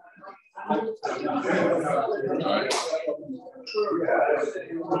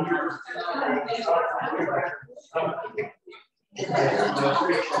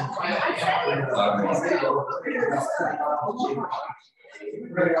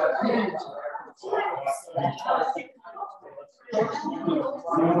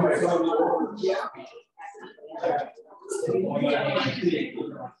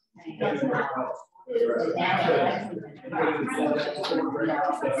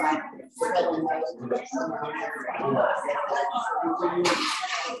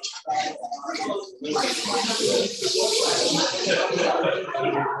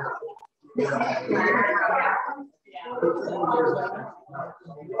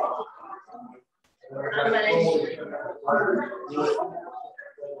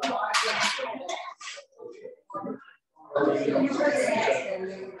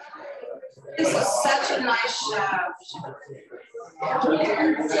 This is such a nice show.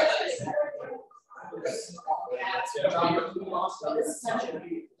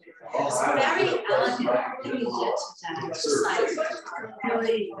 It's very elegant. What you did today. It's just like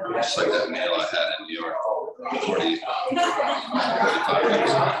really. Just like that nail I had in New York 45 years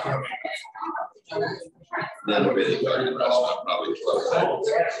ago. Then we really got the restaurant probably closed down.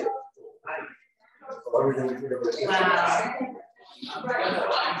 Wow.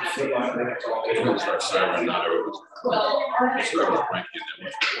 Start serving not over. Start with Frankie and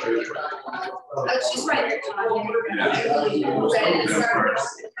then Oh, she's right there, John. yeah.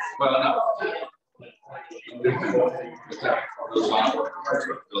 Well, no. Goes on.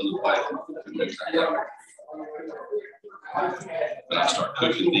 Fill the pipe. Then I start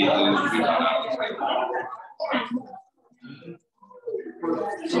cooking these and we run out.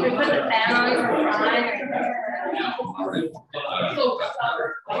 Should we put the fan on for frying?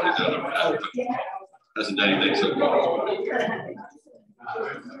 Already done it. Hasn't done anything so far.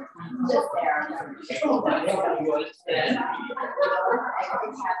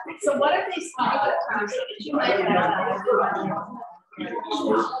 So what are these chocolate crumbs that you might have?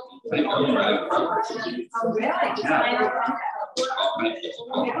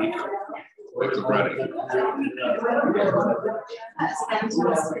 With the breading. That's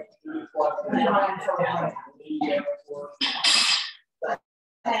fantastic.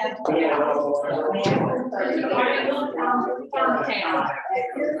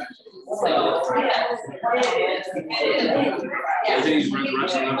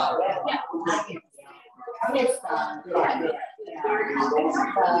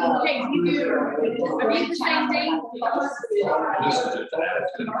 Okay, you do. Are you the same thing?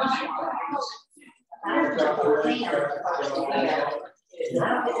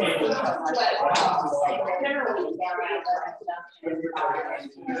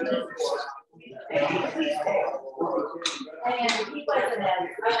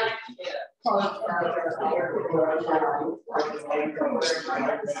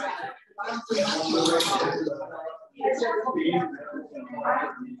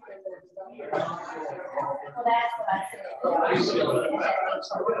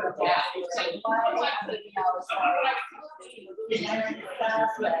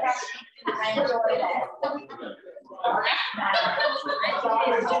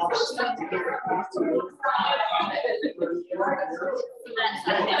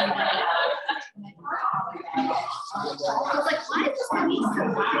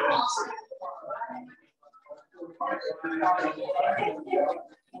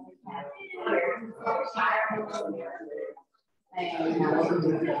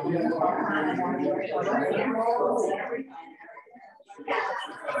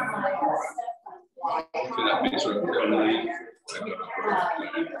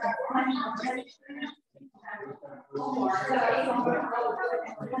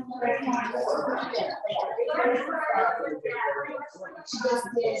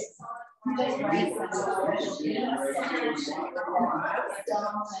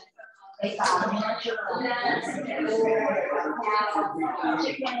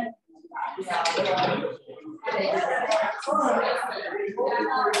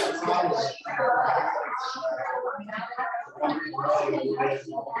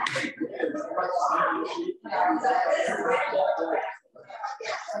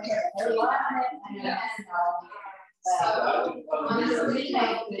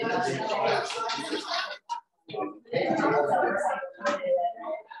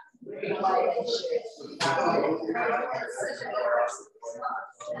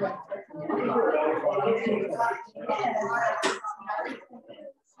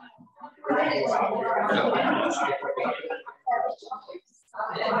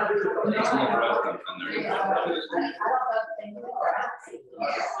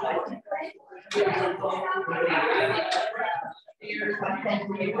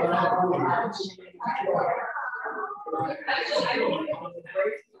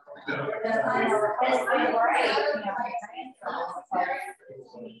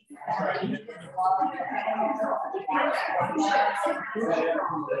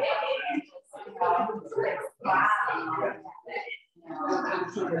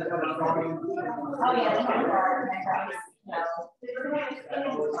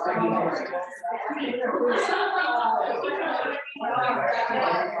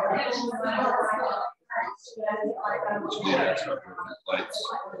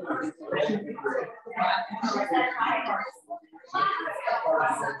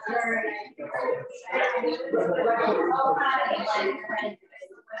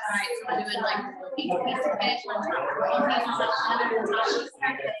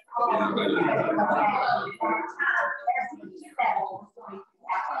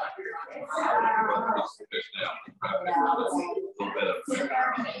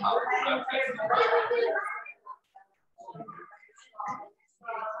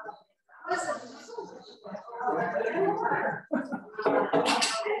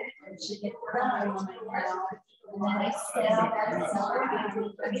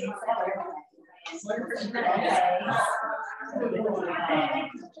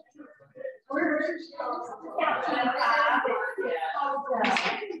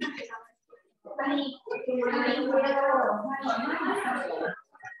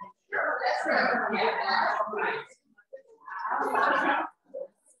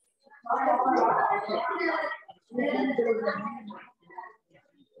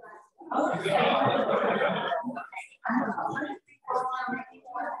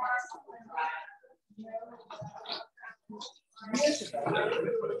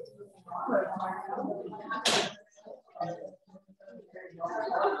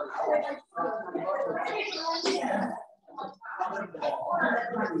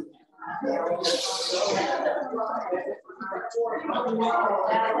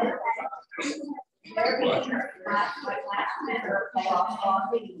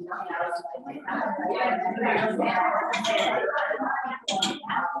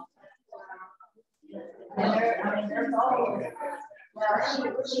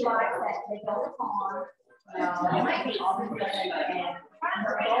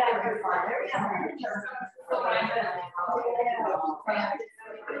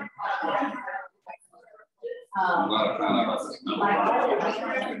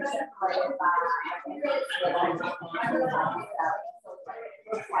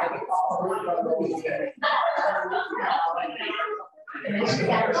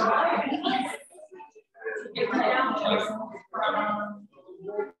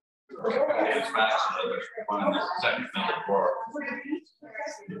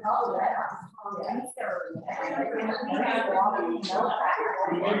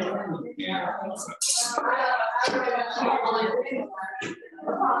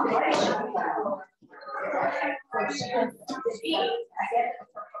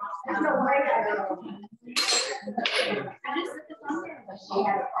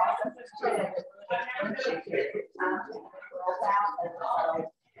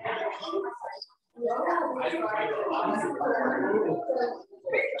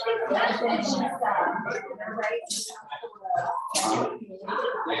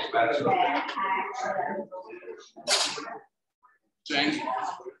 James,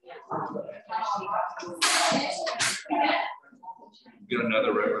 get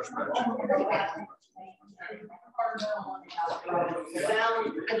another river scratch.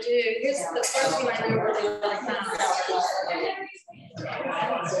 I do. Here's the first one I know really like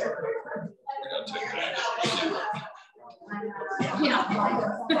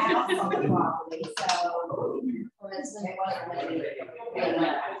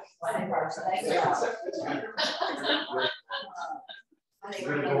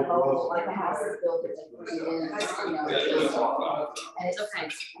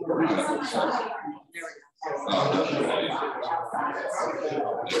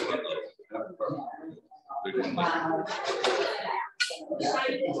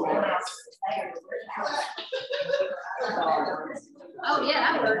oh yeah,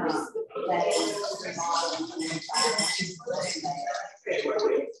 that works.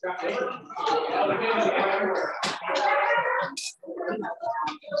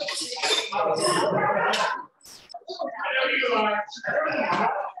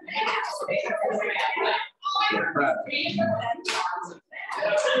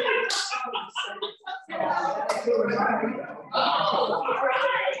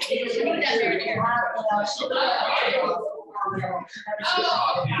 Can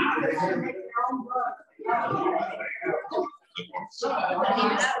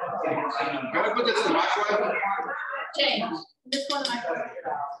we put this in the microwave? James, this one I.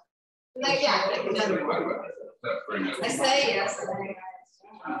 Like, yeah. I say yes.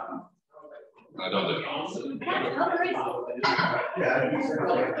 I don't do it.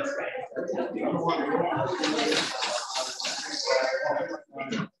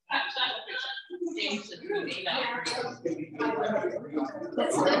 James should be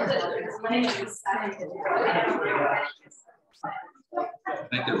It's good that it's when you decide to do it. I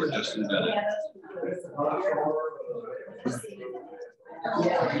think they were just invented.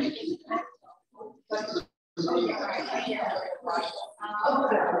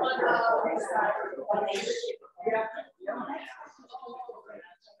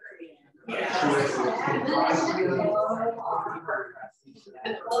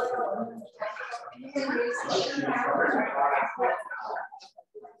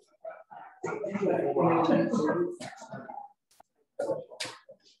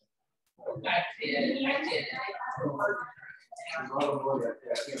 I did.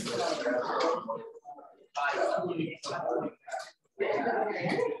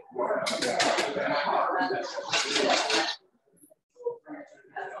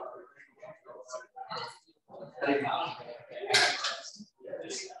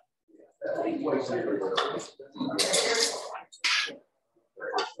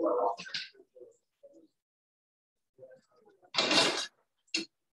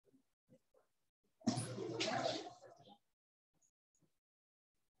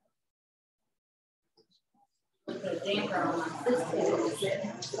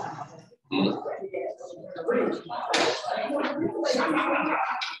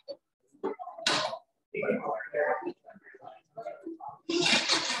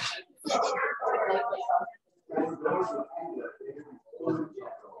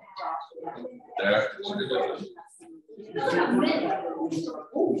 There.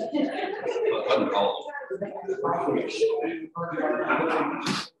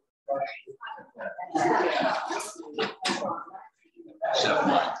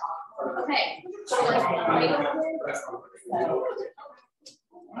 Okay.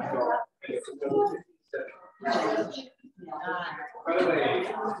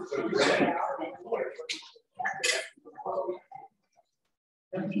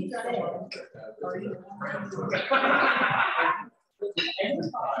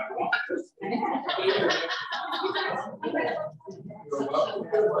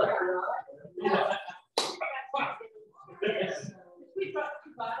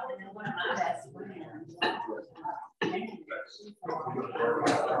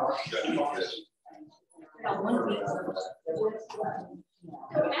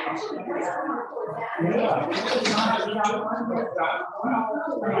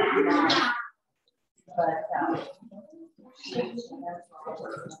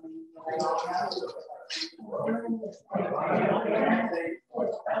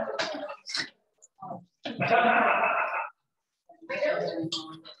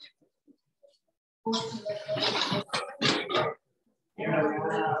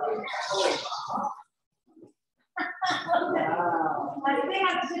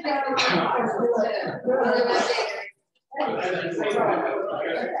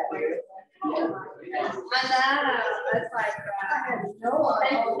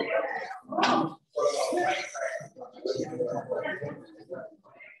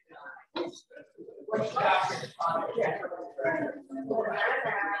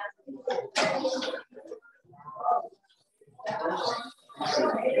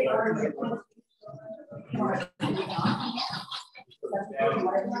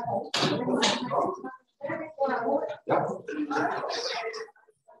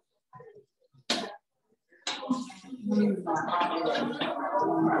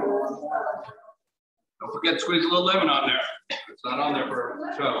 Don't forget to squeeze a little lemon on there. It's not on there for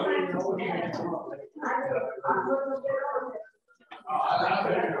show.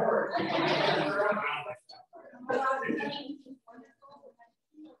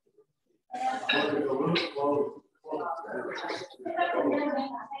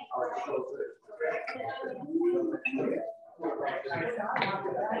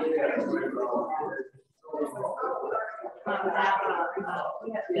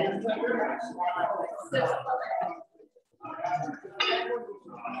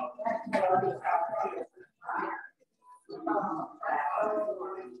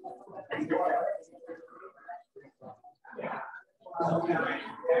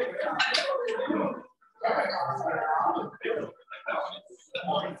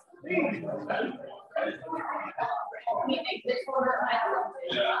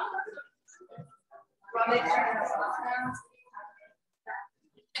 Okay,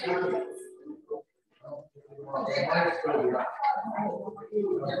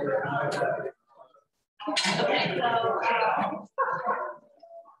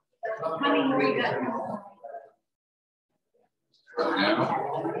 so how many more you got?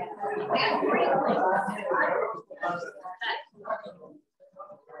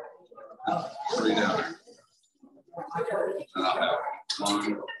 Three down. And I'll have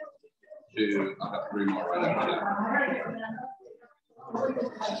 1, 2, I'll have 3 more right after that.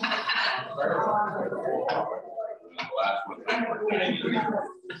 And the last one.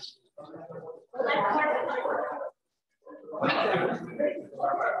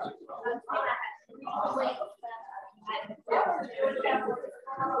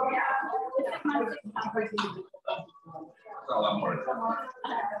 That's all I'm worried about.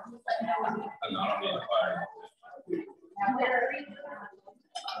 I'm not on the fire.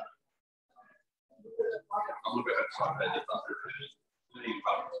 I'm gonna go ahead and saute this under. Then you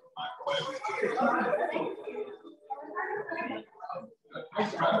pop it in the microwave.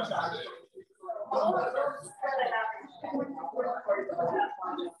 Thank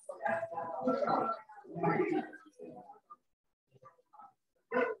you.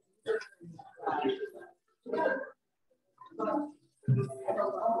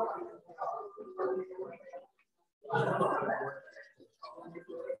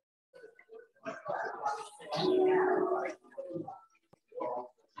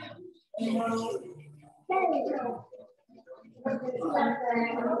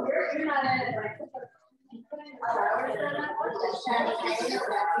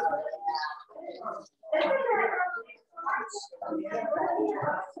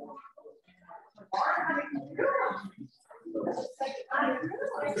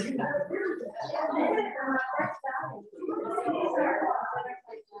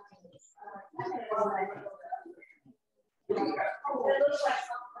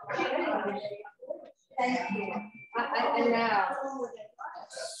 I know.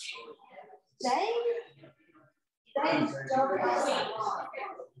 Dave don't have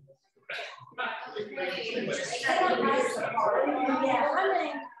yeah, I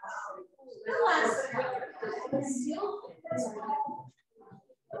mean,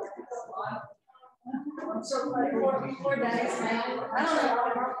 so 4 days now. I don't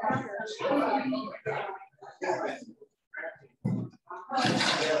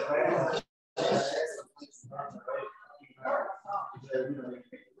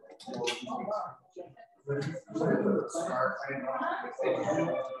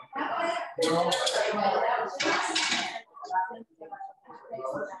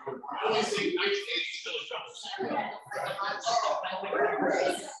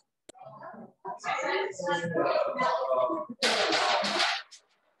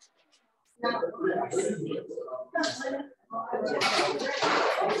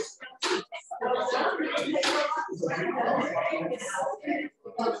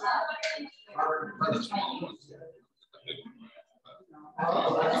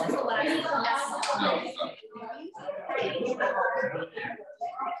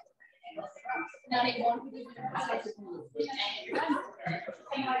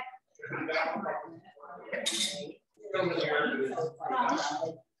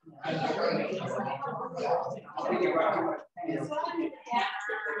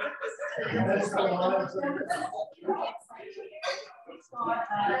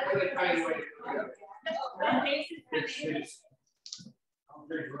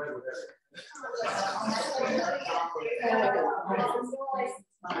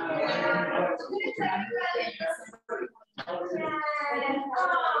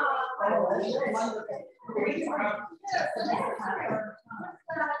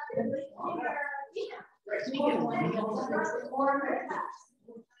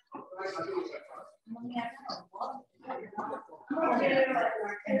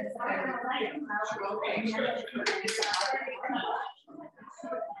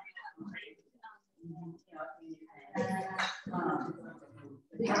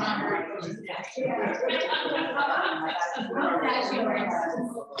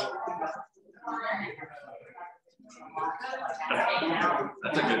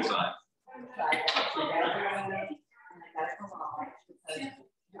That's a good sign.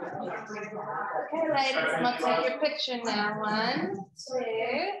 Okay, ladies, we'll take your picture now. 1, 2,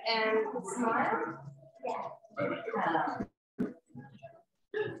 and smile.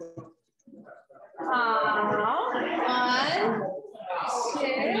 One, 2,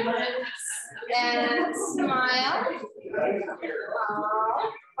 and smile.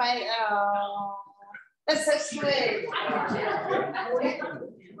 Right. That's so sweet.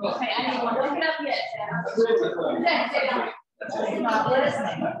 Okay, I need one. Look it up yet.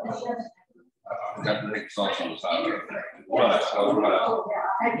 Got the next sauce on the side. Right, so right.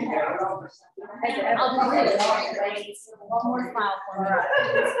 One more smile for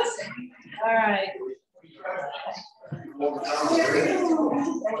me. All right. So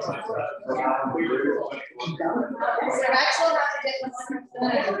actually have to get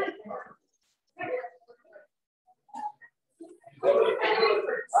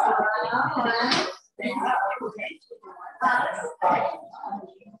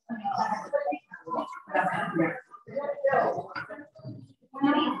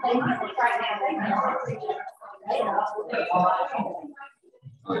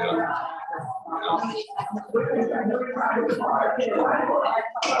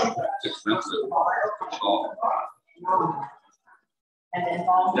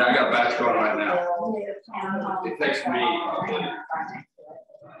Yeah, I got a batch going right now. It takes me,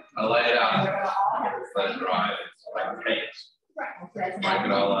 I lay it out, let it dry, it's like paste. Break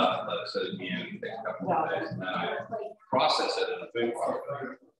it all up, let it sit again, it takes a couple of days, and then I process it in a food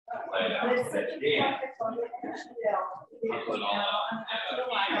processor. Lay it out, let it again. I put it all out.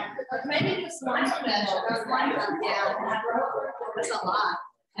 maybe just one measure, or one down. That's a lot.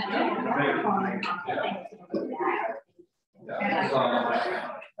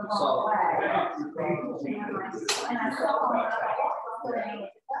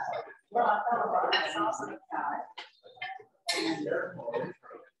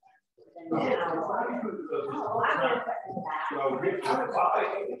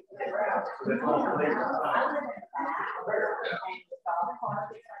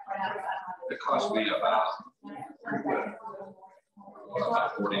 It cost me about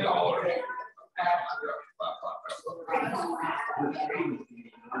 $40.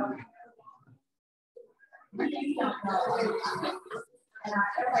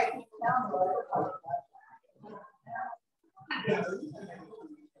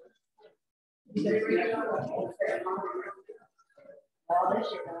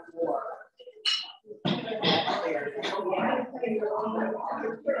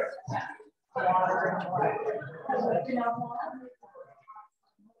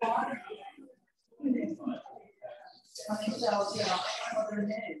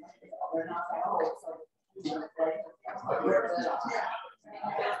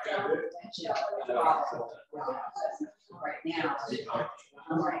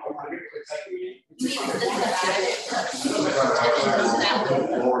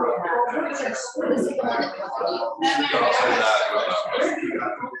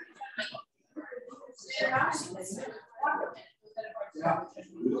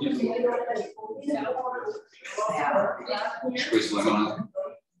 Squeeze lemon on.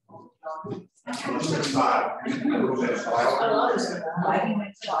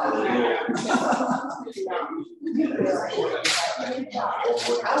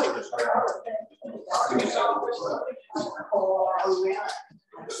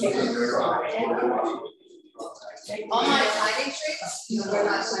 All my hiding tricks, we're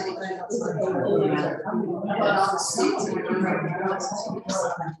not hiding tricks. But on the streets, we're doing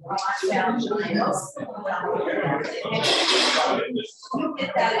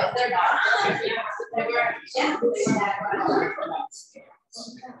they're not. They were, yeah.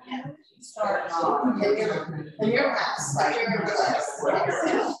 Start in your house, like your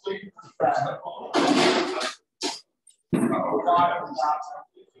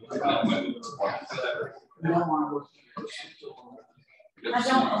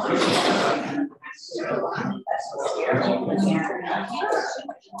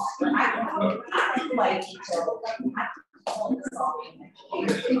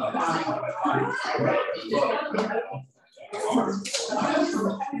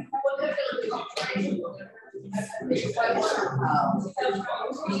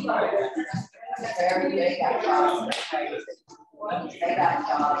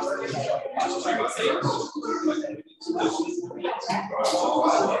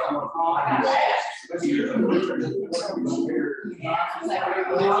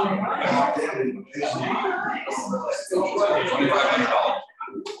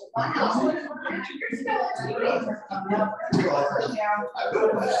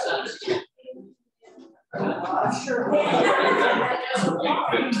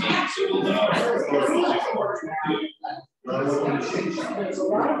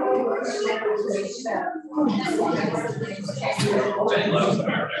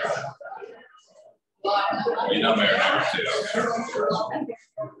You know marinara too.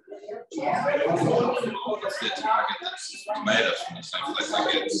 Tomatoes from the same place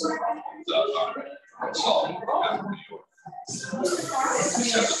I get the salt out of New York. Just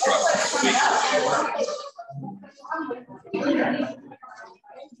have to trust the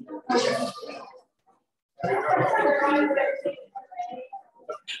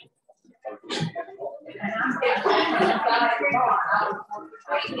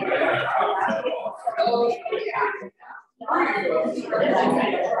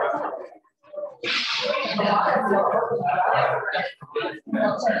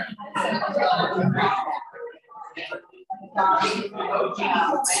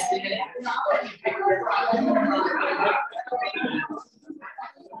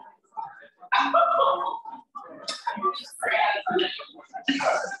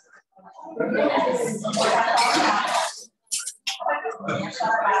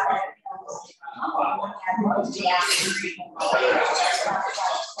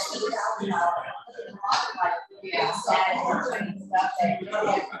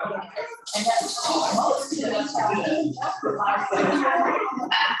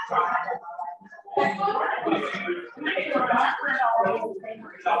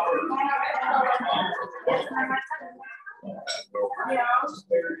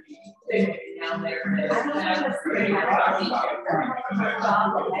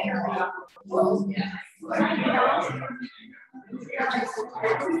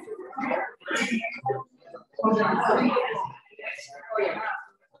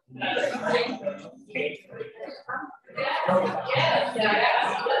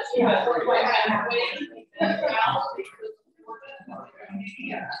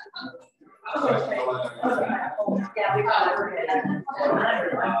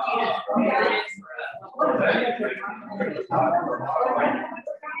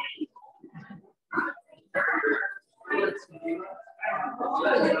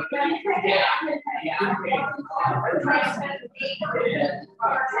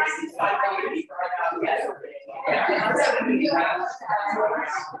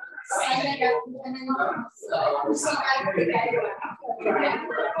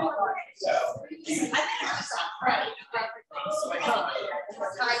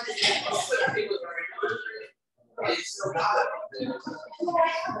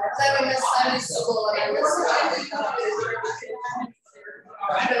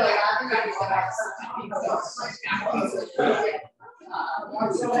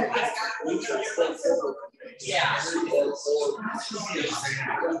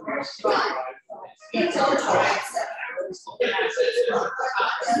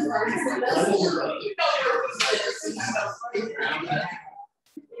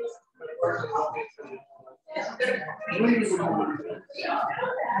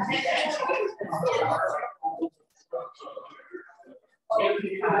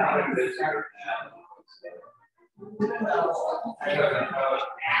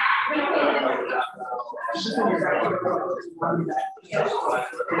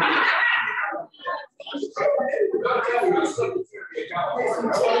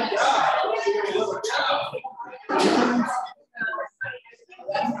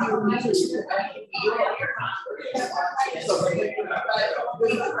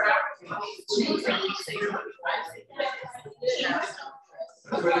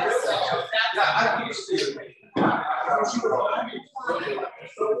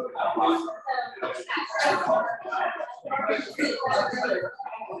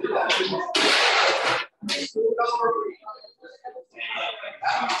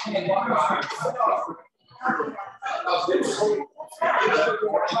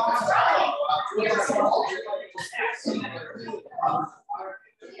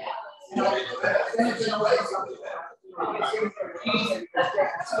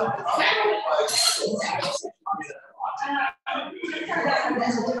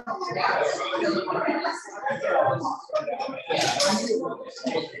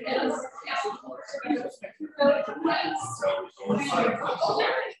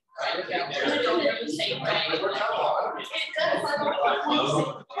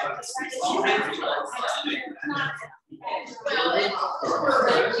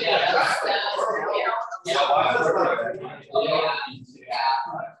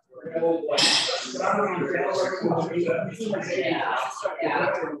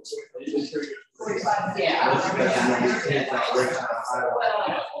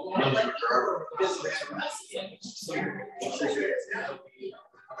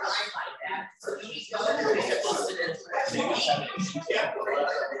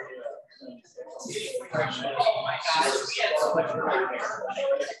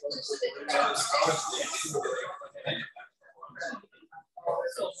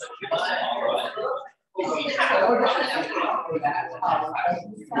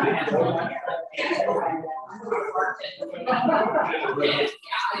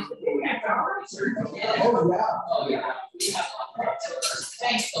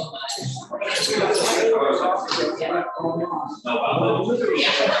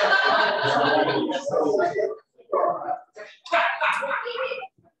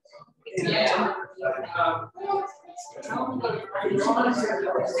Yeah.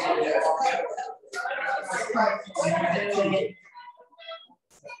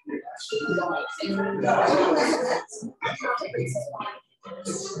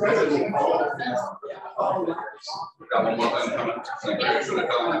 Got one more thing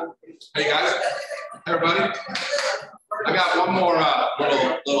coming. Hey guys, everybody. I got one more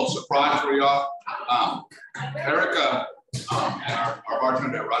little surprise for y'all. Erica and our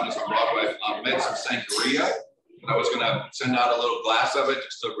bartender at Rodney's on Broadway made some sangria. I was gonna send out a little glass of it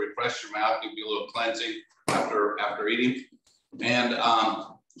just to refresh your mouth, give you a little cleansing after eating. And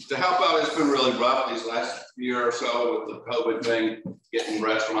to help out, it's been really rough these last year or so with the COVID thing, getting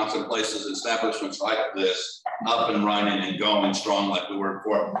restaurants and places, establishments like this up and running and going strong like we were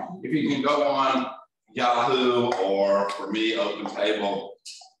before. If you can go on Yahoo or for me, Open Table,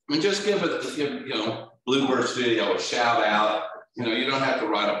 and just give Bleubird Studio a shout out. You know, you don't have to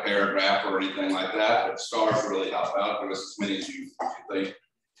write a paragraph or anything like that, but stars really help out. Give us as many as you think.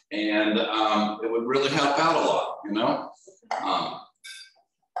 And it would really help out a lot, you know?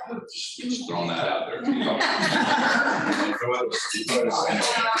 Just throwing that out there. You know?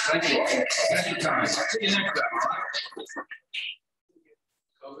 Thank you. Thank you, Tommy. See you next time,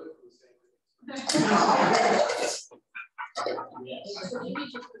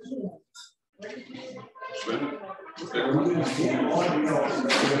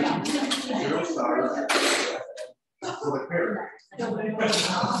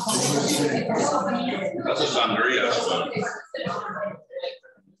 That's a sangria.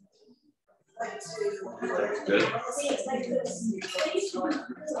 Good.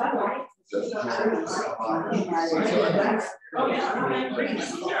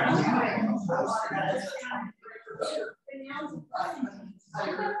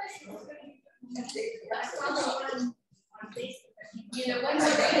 You know what's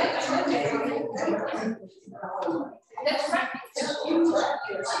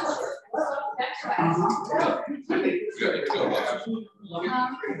that's right.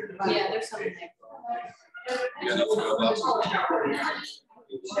 Yeah, there's something there. Yeah, that's real love.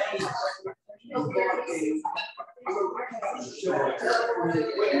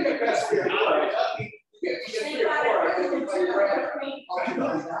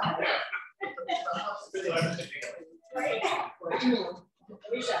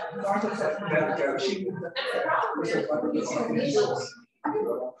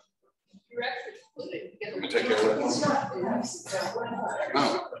 Let me take care of it. No,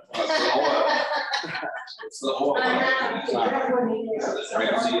 it's the oil. It's not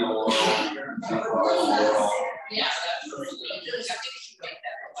rapeseed oil. Yeah.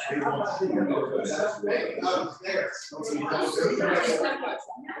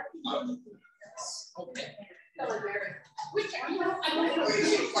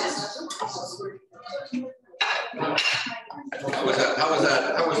 How was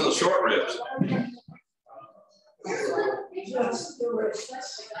that? How was those short ribs?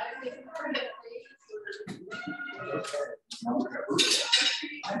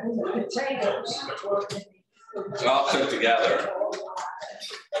 It's all cooked together.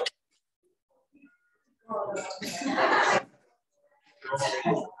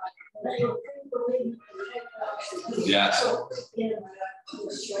 Yes.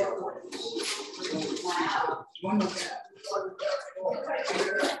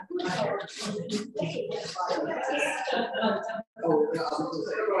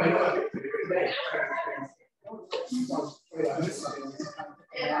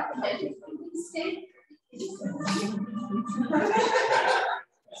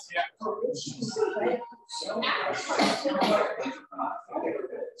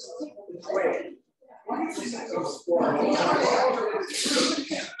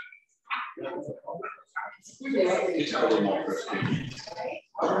 It's a little more crispy.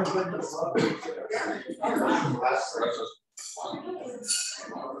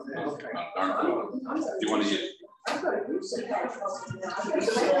 You want to eat?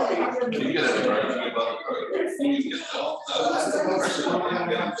 You get it right. You get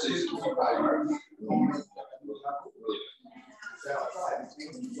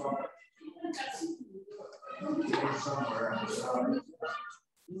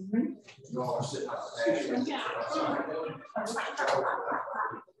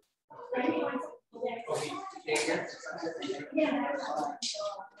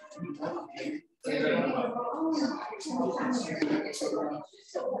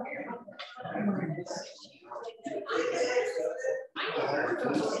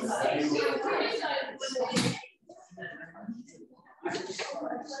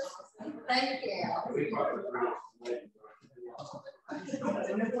Thank you.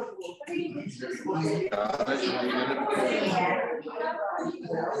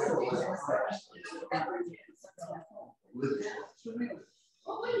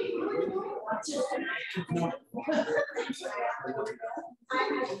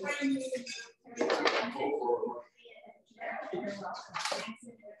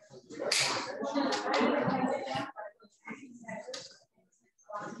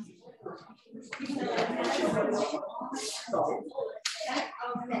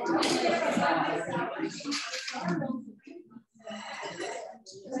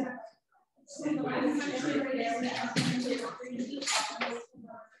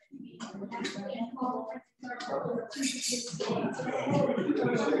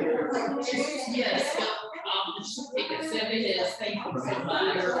 Yes, take it 7 minutes. Thank you so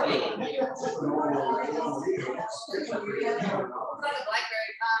much.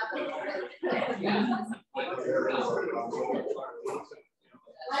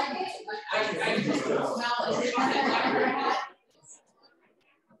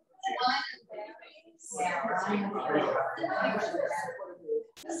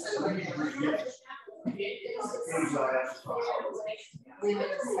 We were in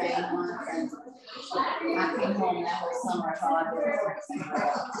Spain once, and I came home that whole summer. I thought I was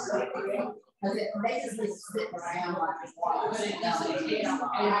because it basically sitting around like this water. And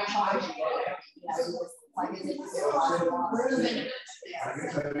I tried to get it. You know, it was like as if it was water.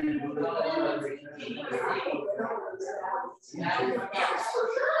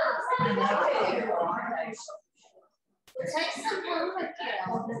 Take some home with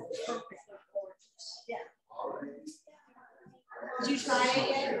you. Yeah. Did you try it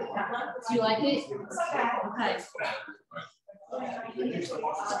yet? Do you like it? Okay.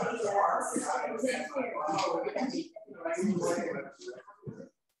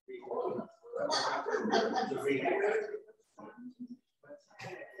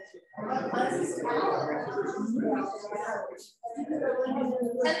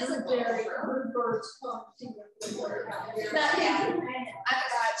 That's a very Bleubird yeah. I've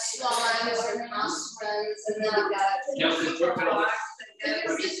got swans and mushrooms, and then I've got guards.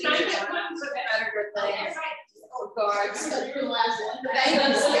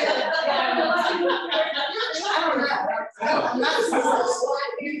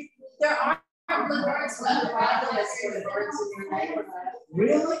 There are Bleubirds, but the problem is the birds in your neighborhood.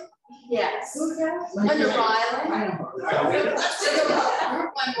 Really? Yes. Under Riley.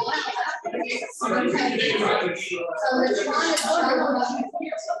 So they're trying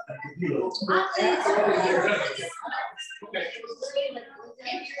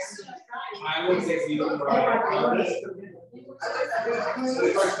I would say you don't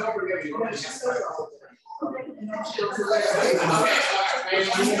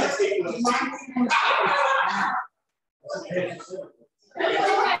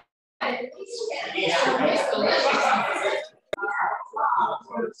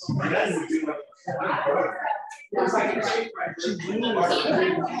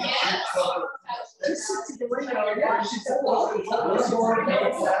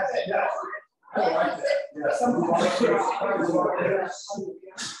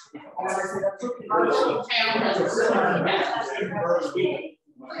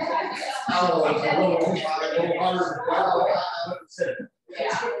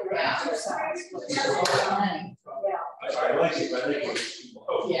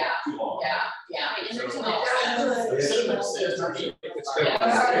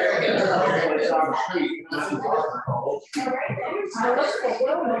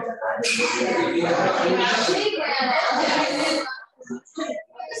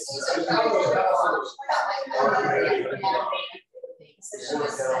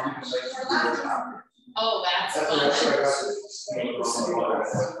Oh, that's fun.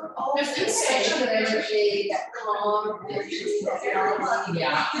 There's this sexual energy, that calm energy.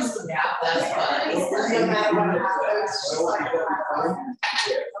 Yeah, that's fun. No matter what happens, just like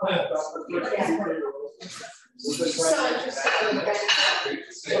so interesting.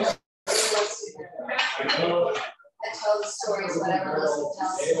 I tell the stories, whatever Leslie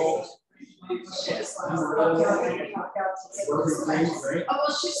tells me. Oh,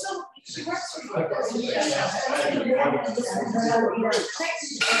 well, she works for you.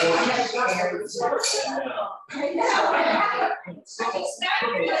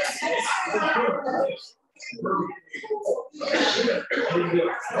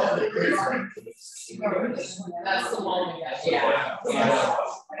 That's the one we got.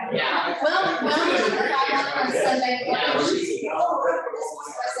 Yeah. Well, on Sunday morning.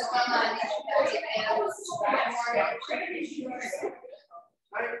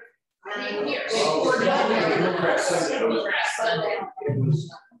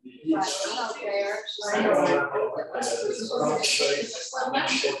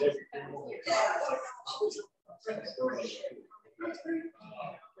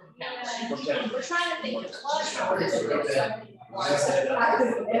 We're trying to think of clubs.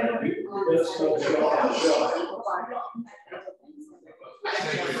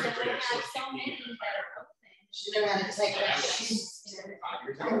 She didn't have to take that.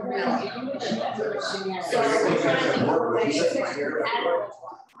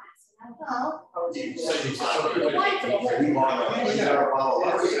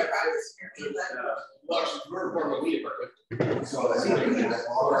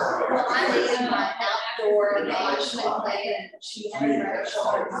 I made my outdoor management plan, and she had her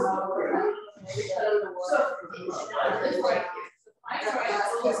shoulder come over.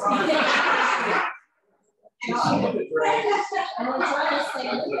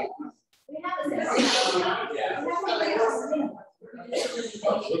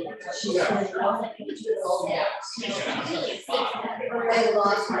 They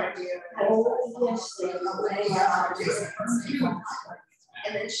lost my dear.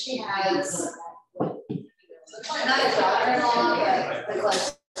 And then she has not a daughter-in-law, but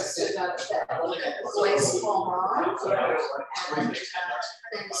like boy's small mom.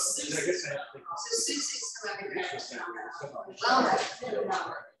 And Susie's coming here. And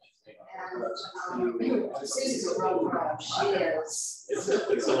Susie's a real pro. She is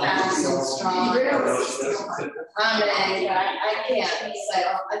fast and strong. I mean, I can't say,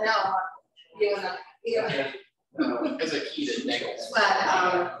 I know you As a key to negatives. but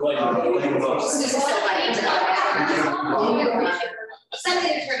Susie's so like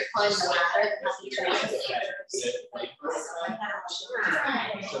somebody to try to climb the ladder.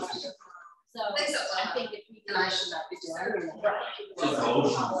 So I think if we and I should not be doing it.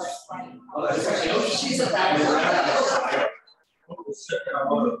 She's a bad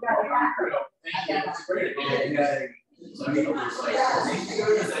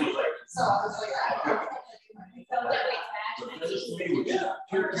so I was like,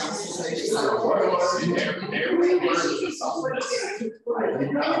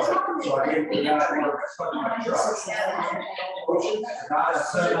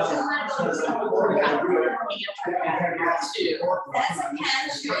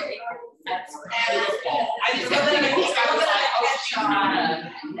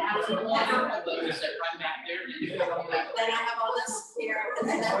 then I have all this here, and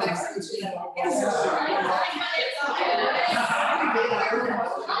then that makes sense to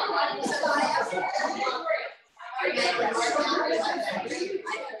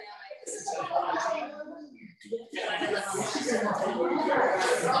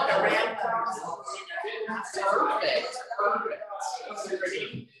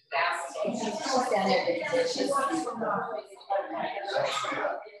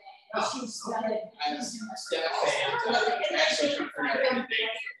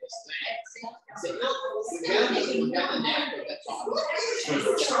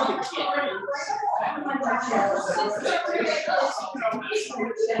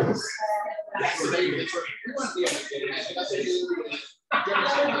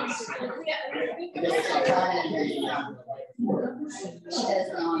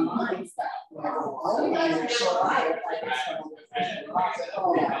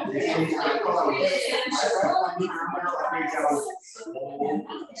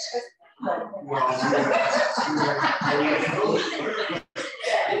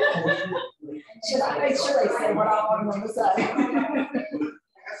should I make sure they say what I want them to say?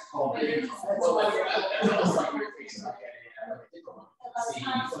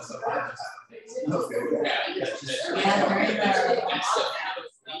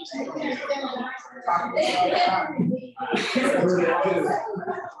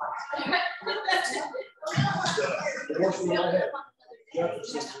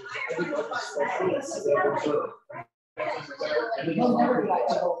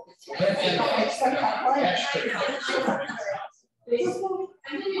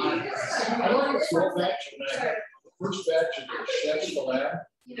 First batch of the chef's lab.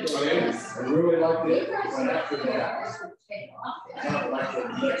 I really liked it. And after that, I don't like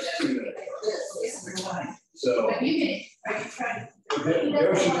the next 2 minutes. So, Yoshi,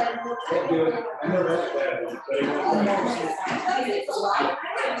 can't do it. I never had that.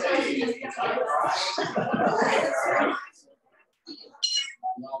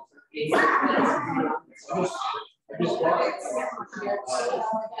 I just bought it.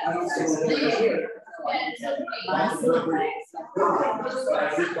 I don't see what it is here. Well,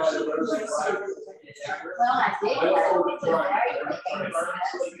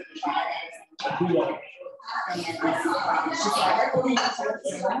 I And she's like, oh, yeah.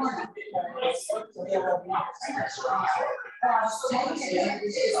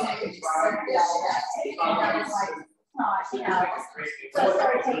 So I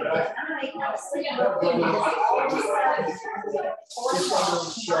started taking it at night, and I was sleeping.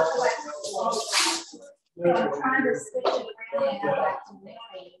 So I'm trying to switch it around and go back to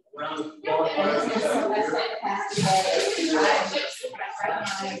mixing. And it's just so much faster. Right now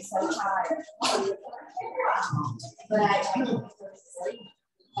I'm so tired. But I do like to sleep.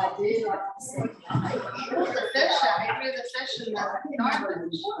 I do like to sleep. The fish, I threw the fish in the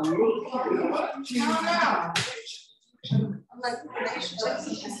garbage. I don't know. I'm like, they should just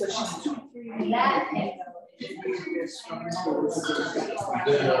That and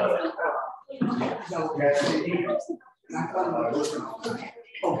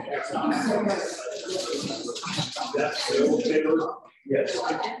Yes.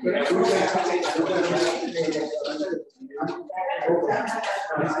 Yeah.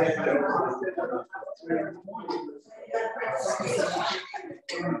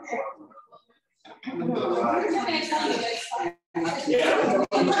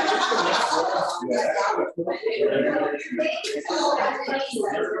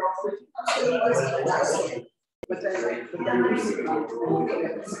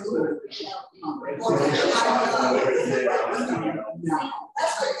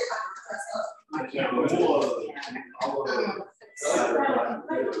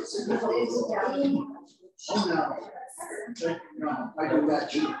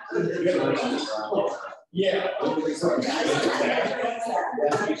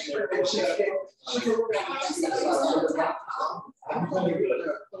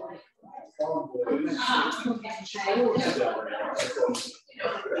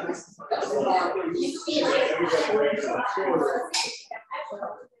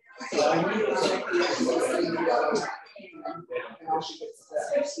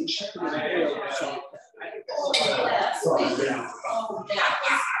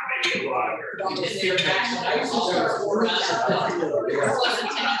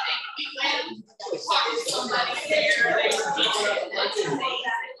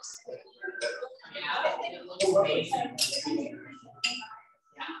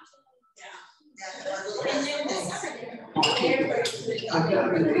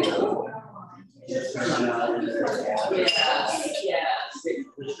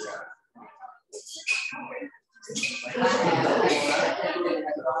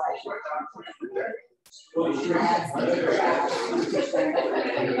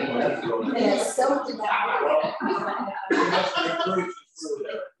 it's so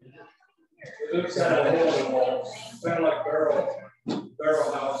It's got a whole, kind of like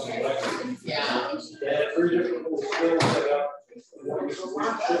barrel house in Lexington. Yeah. They had 3 different little skills set up. One was a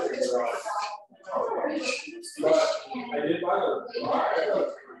shipping garage. But I did buy the car. I thought it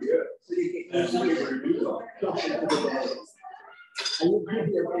was pretty good. And we reviewed them. Several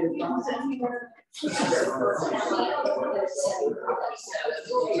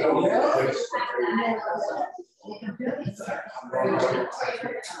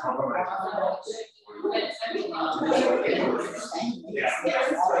things.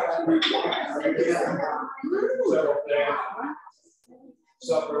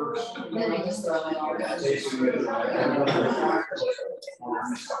 Suppers.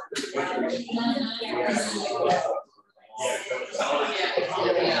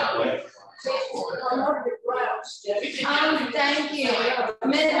 thank you.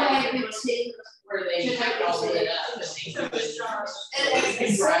 Midway boutique. Where they roll it up. It's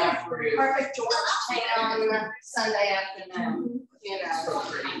perfect Georgetown Sunday afternoon, you know.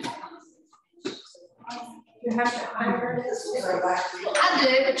 You have to hire this. I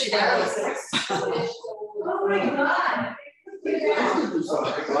do, but you don't. Oh my God.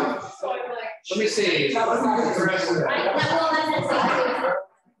 Let me see. The rest of that.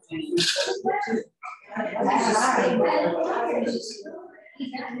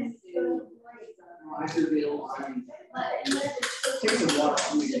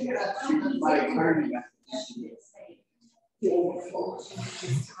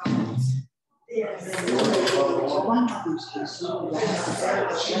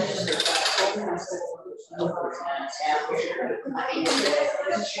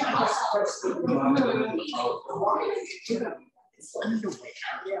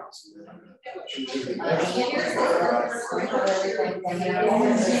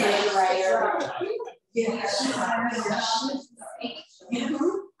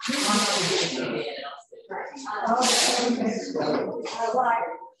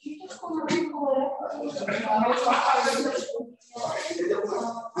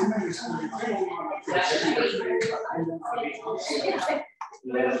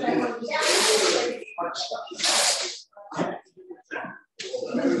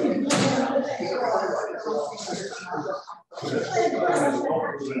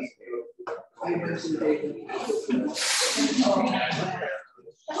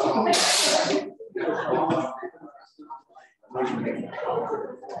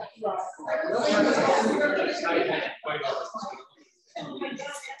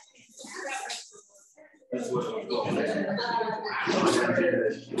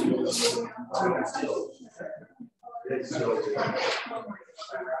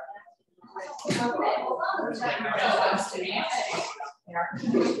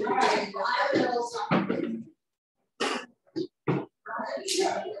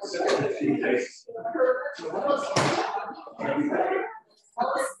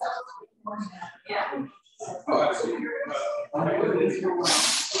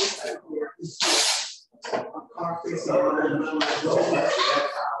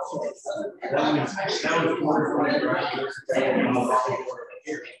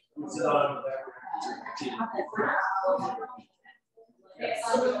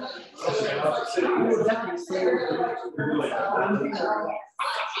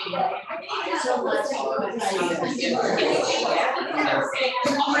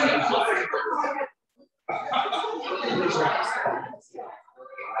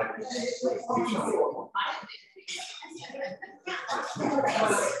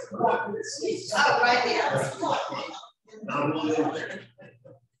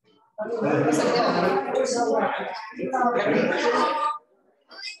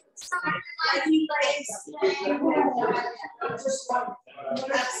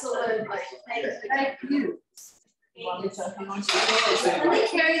 Absolutely. Thank you. Let me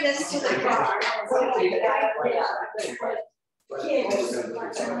carry this to the car.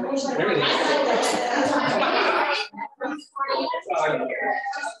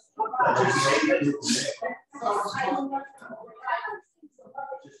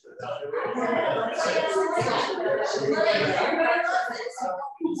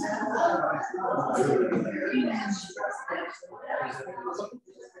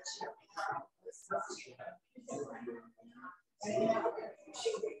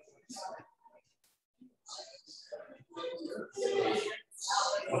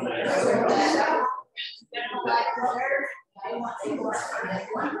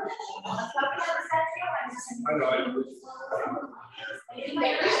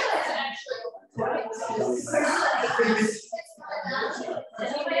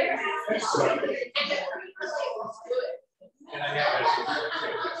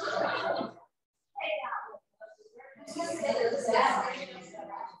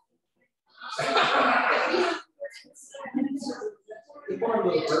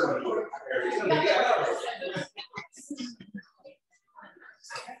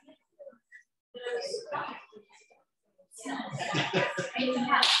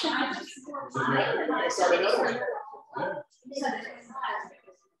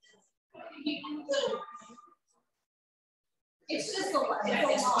 It's just a lot.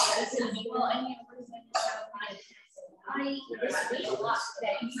 Well, and a lot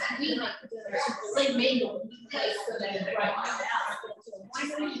today. They made them place so that it's right now.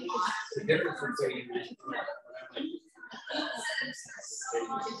 The difference between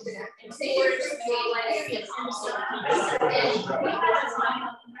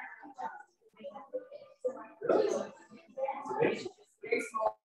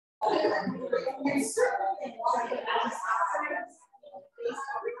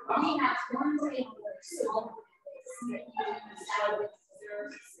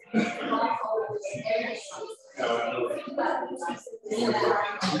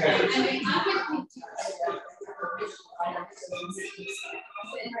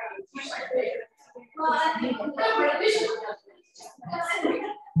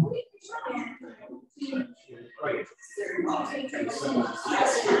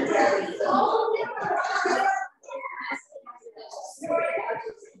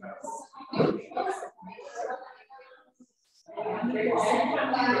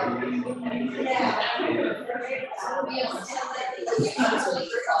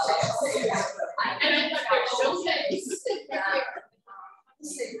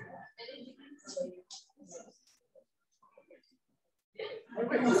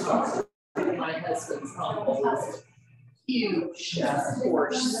my husband's home. Huge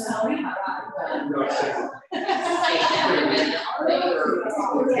Porsche.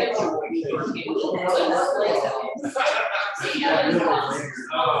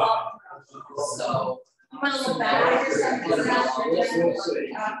 So I'm a little bad.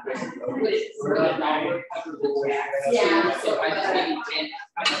 tax. Yeah. So I just need to,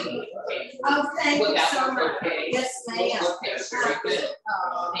 Oh, thank you without so much. okay. Yes, ma'am. Okay, very good.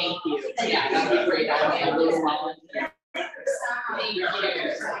 Thank you. Yeah, that'd be great. I'll get a little volunteer. Thank you.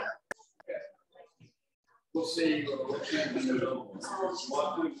 We'll see.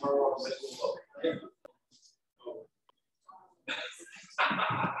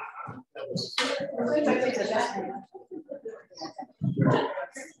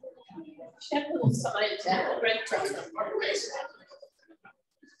 That little sign, that red truck.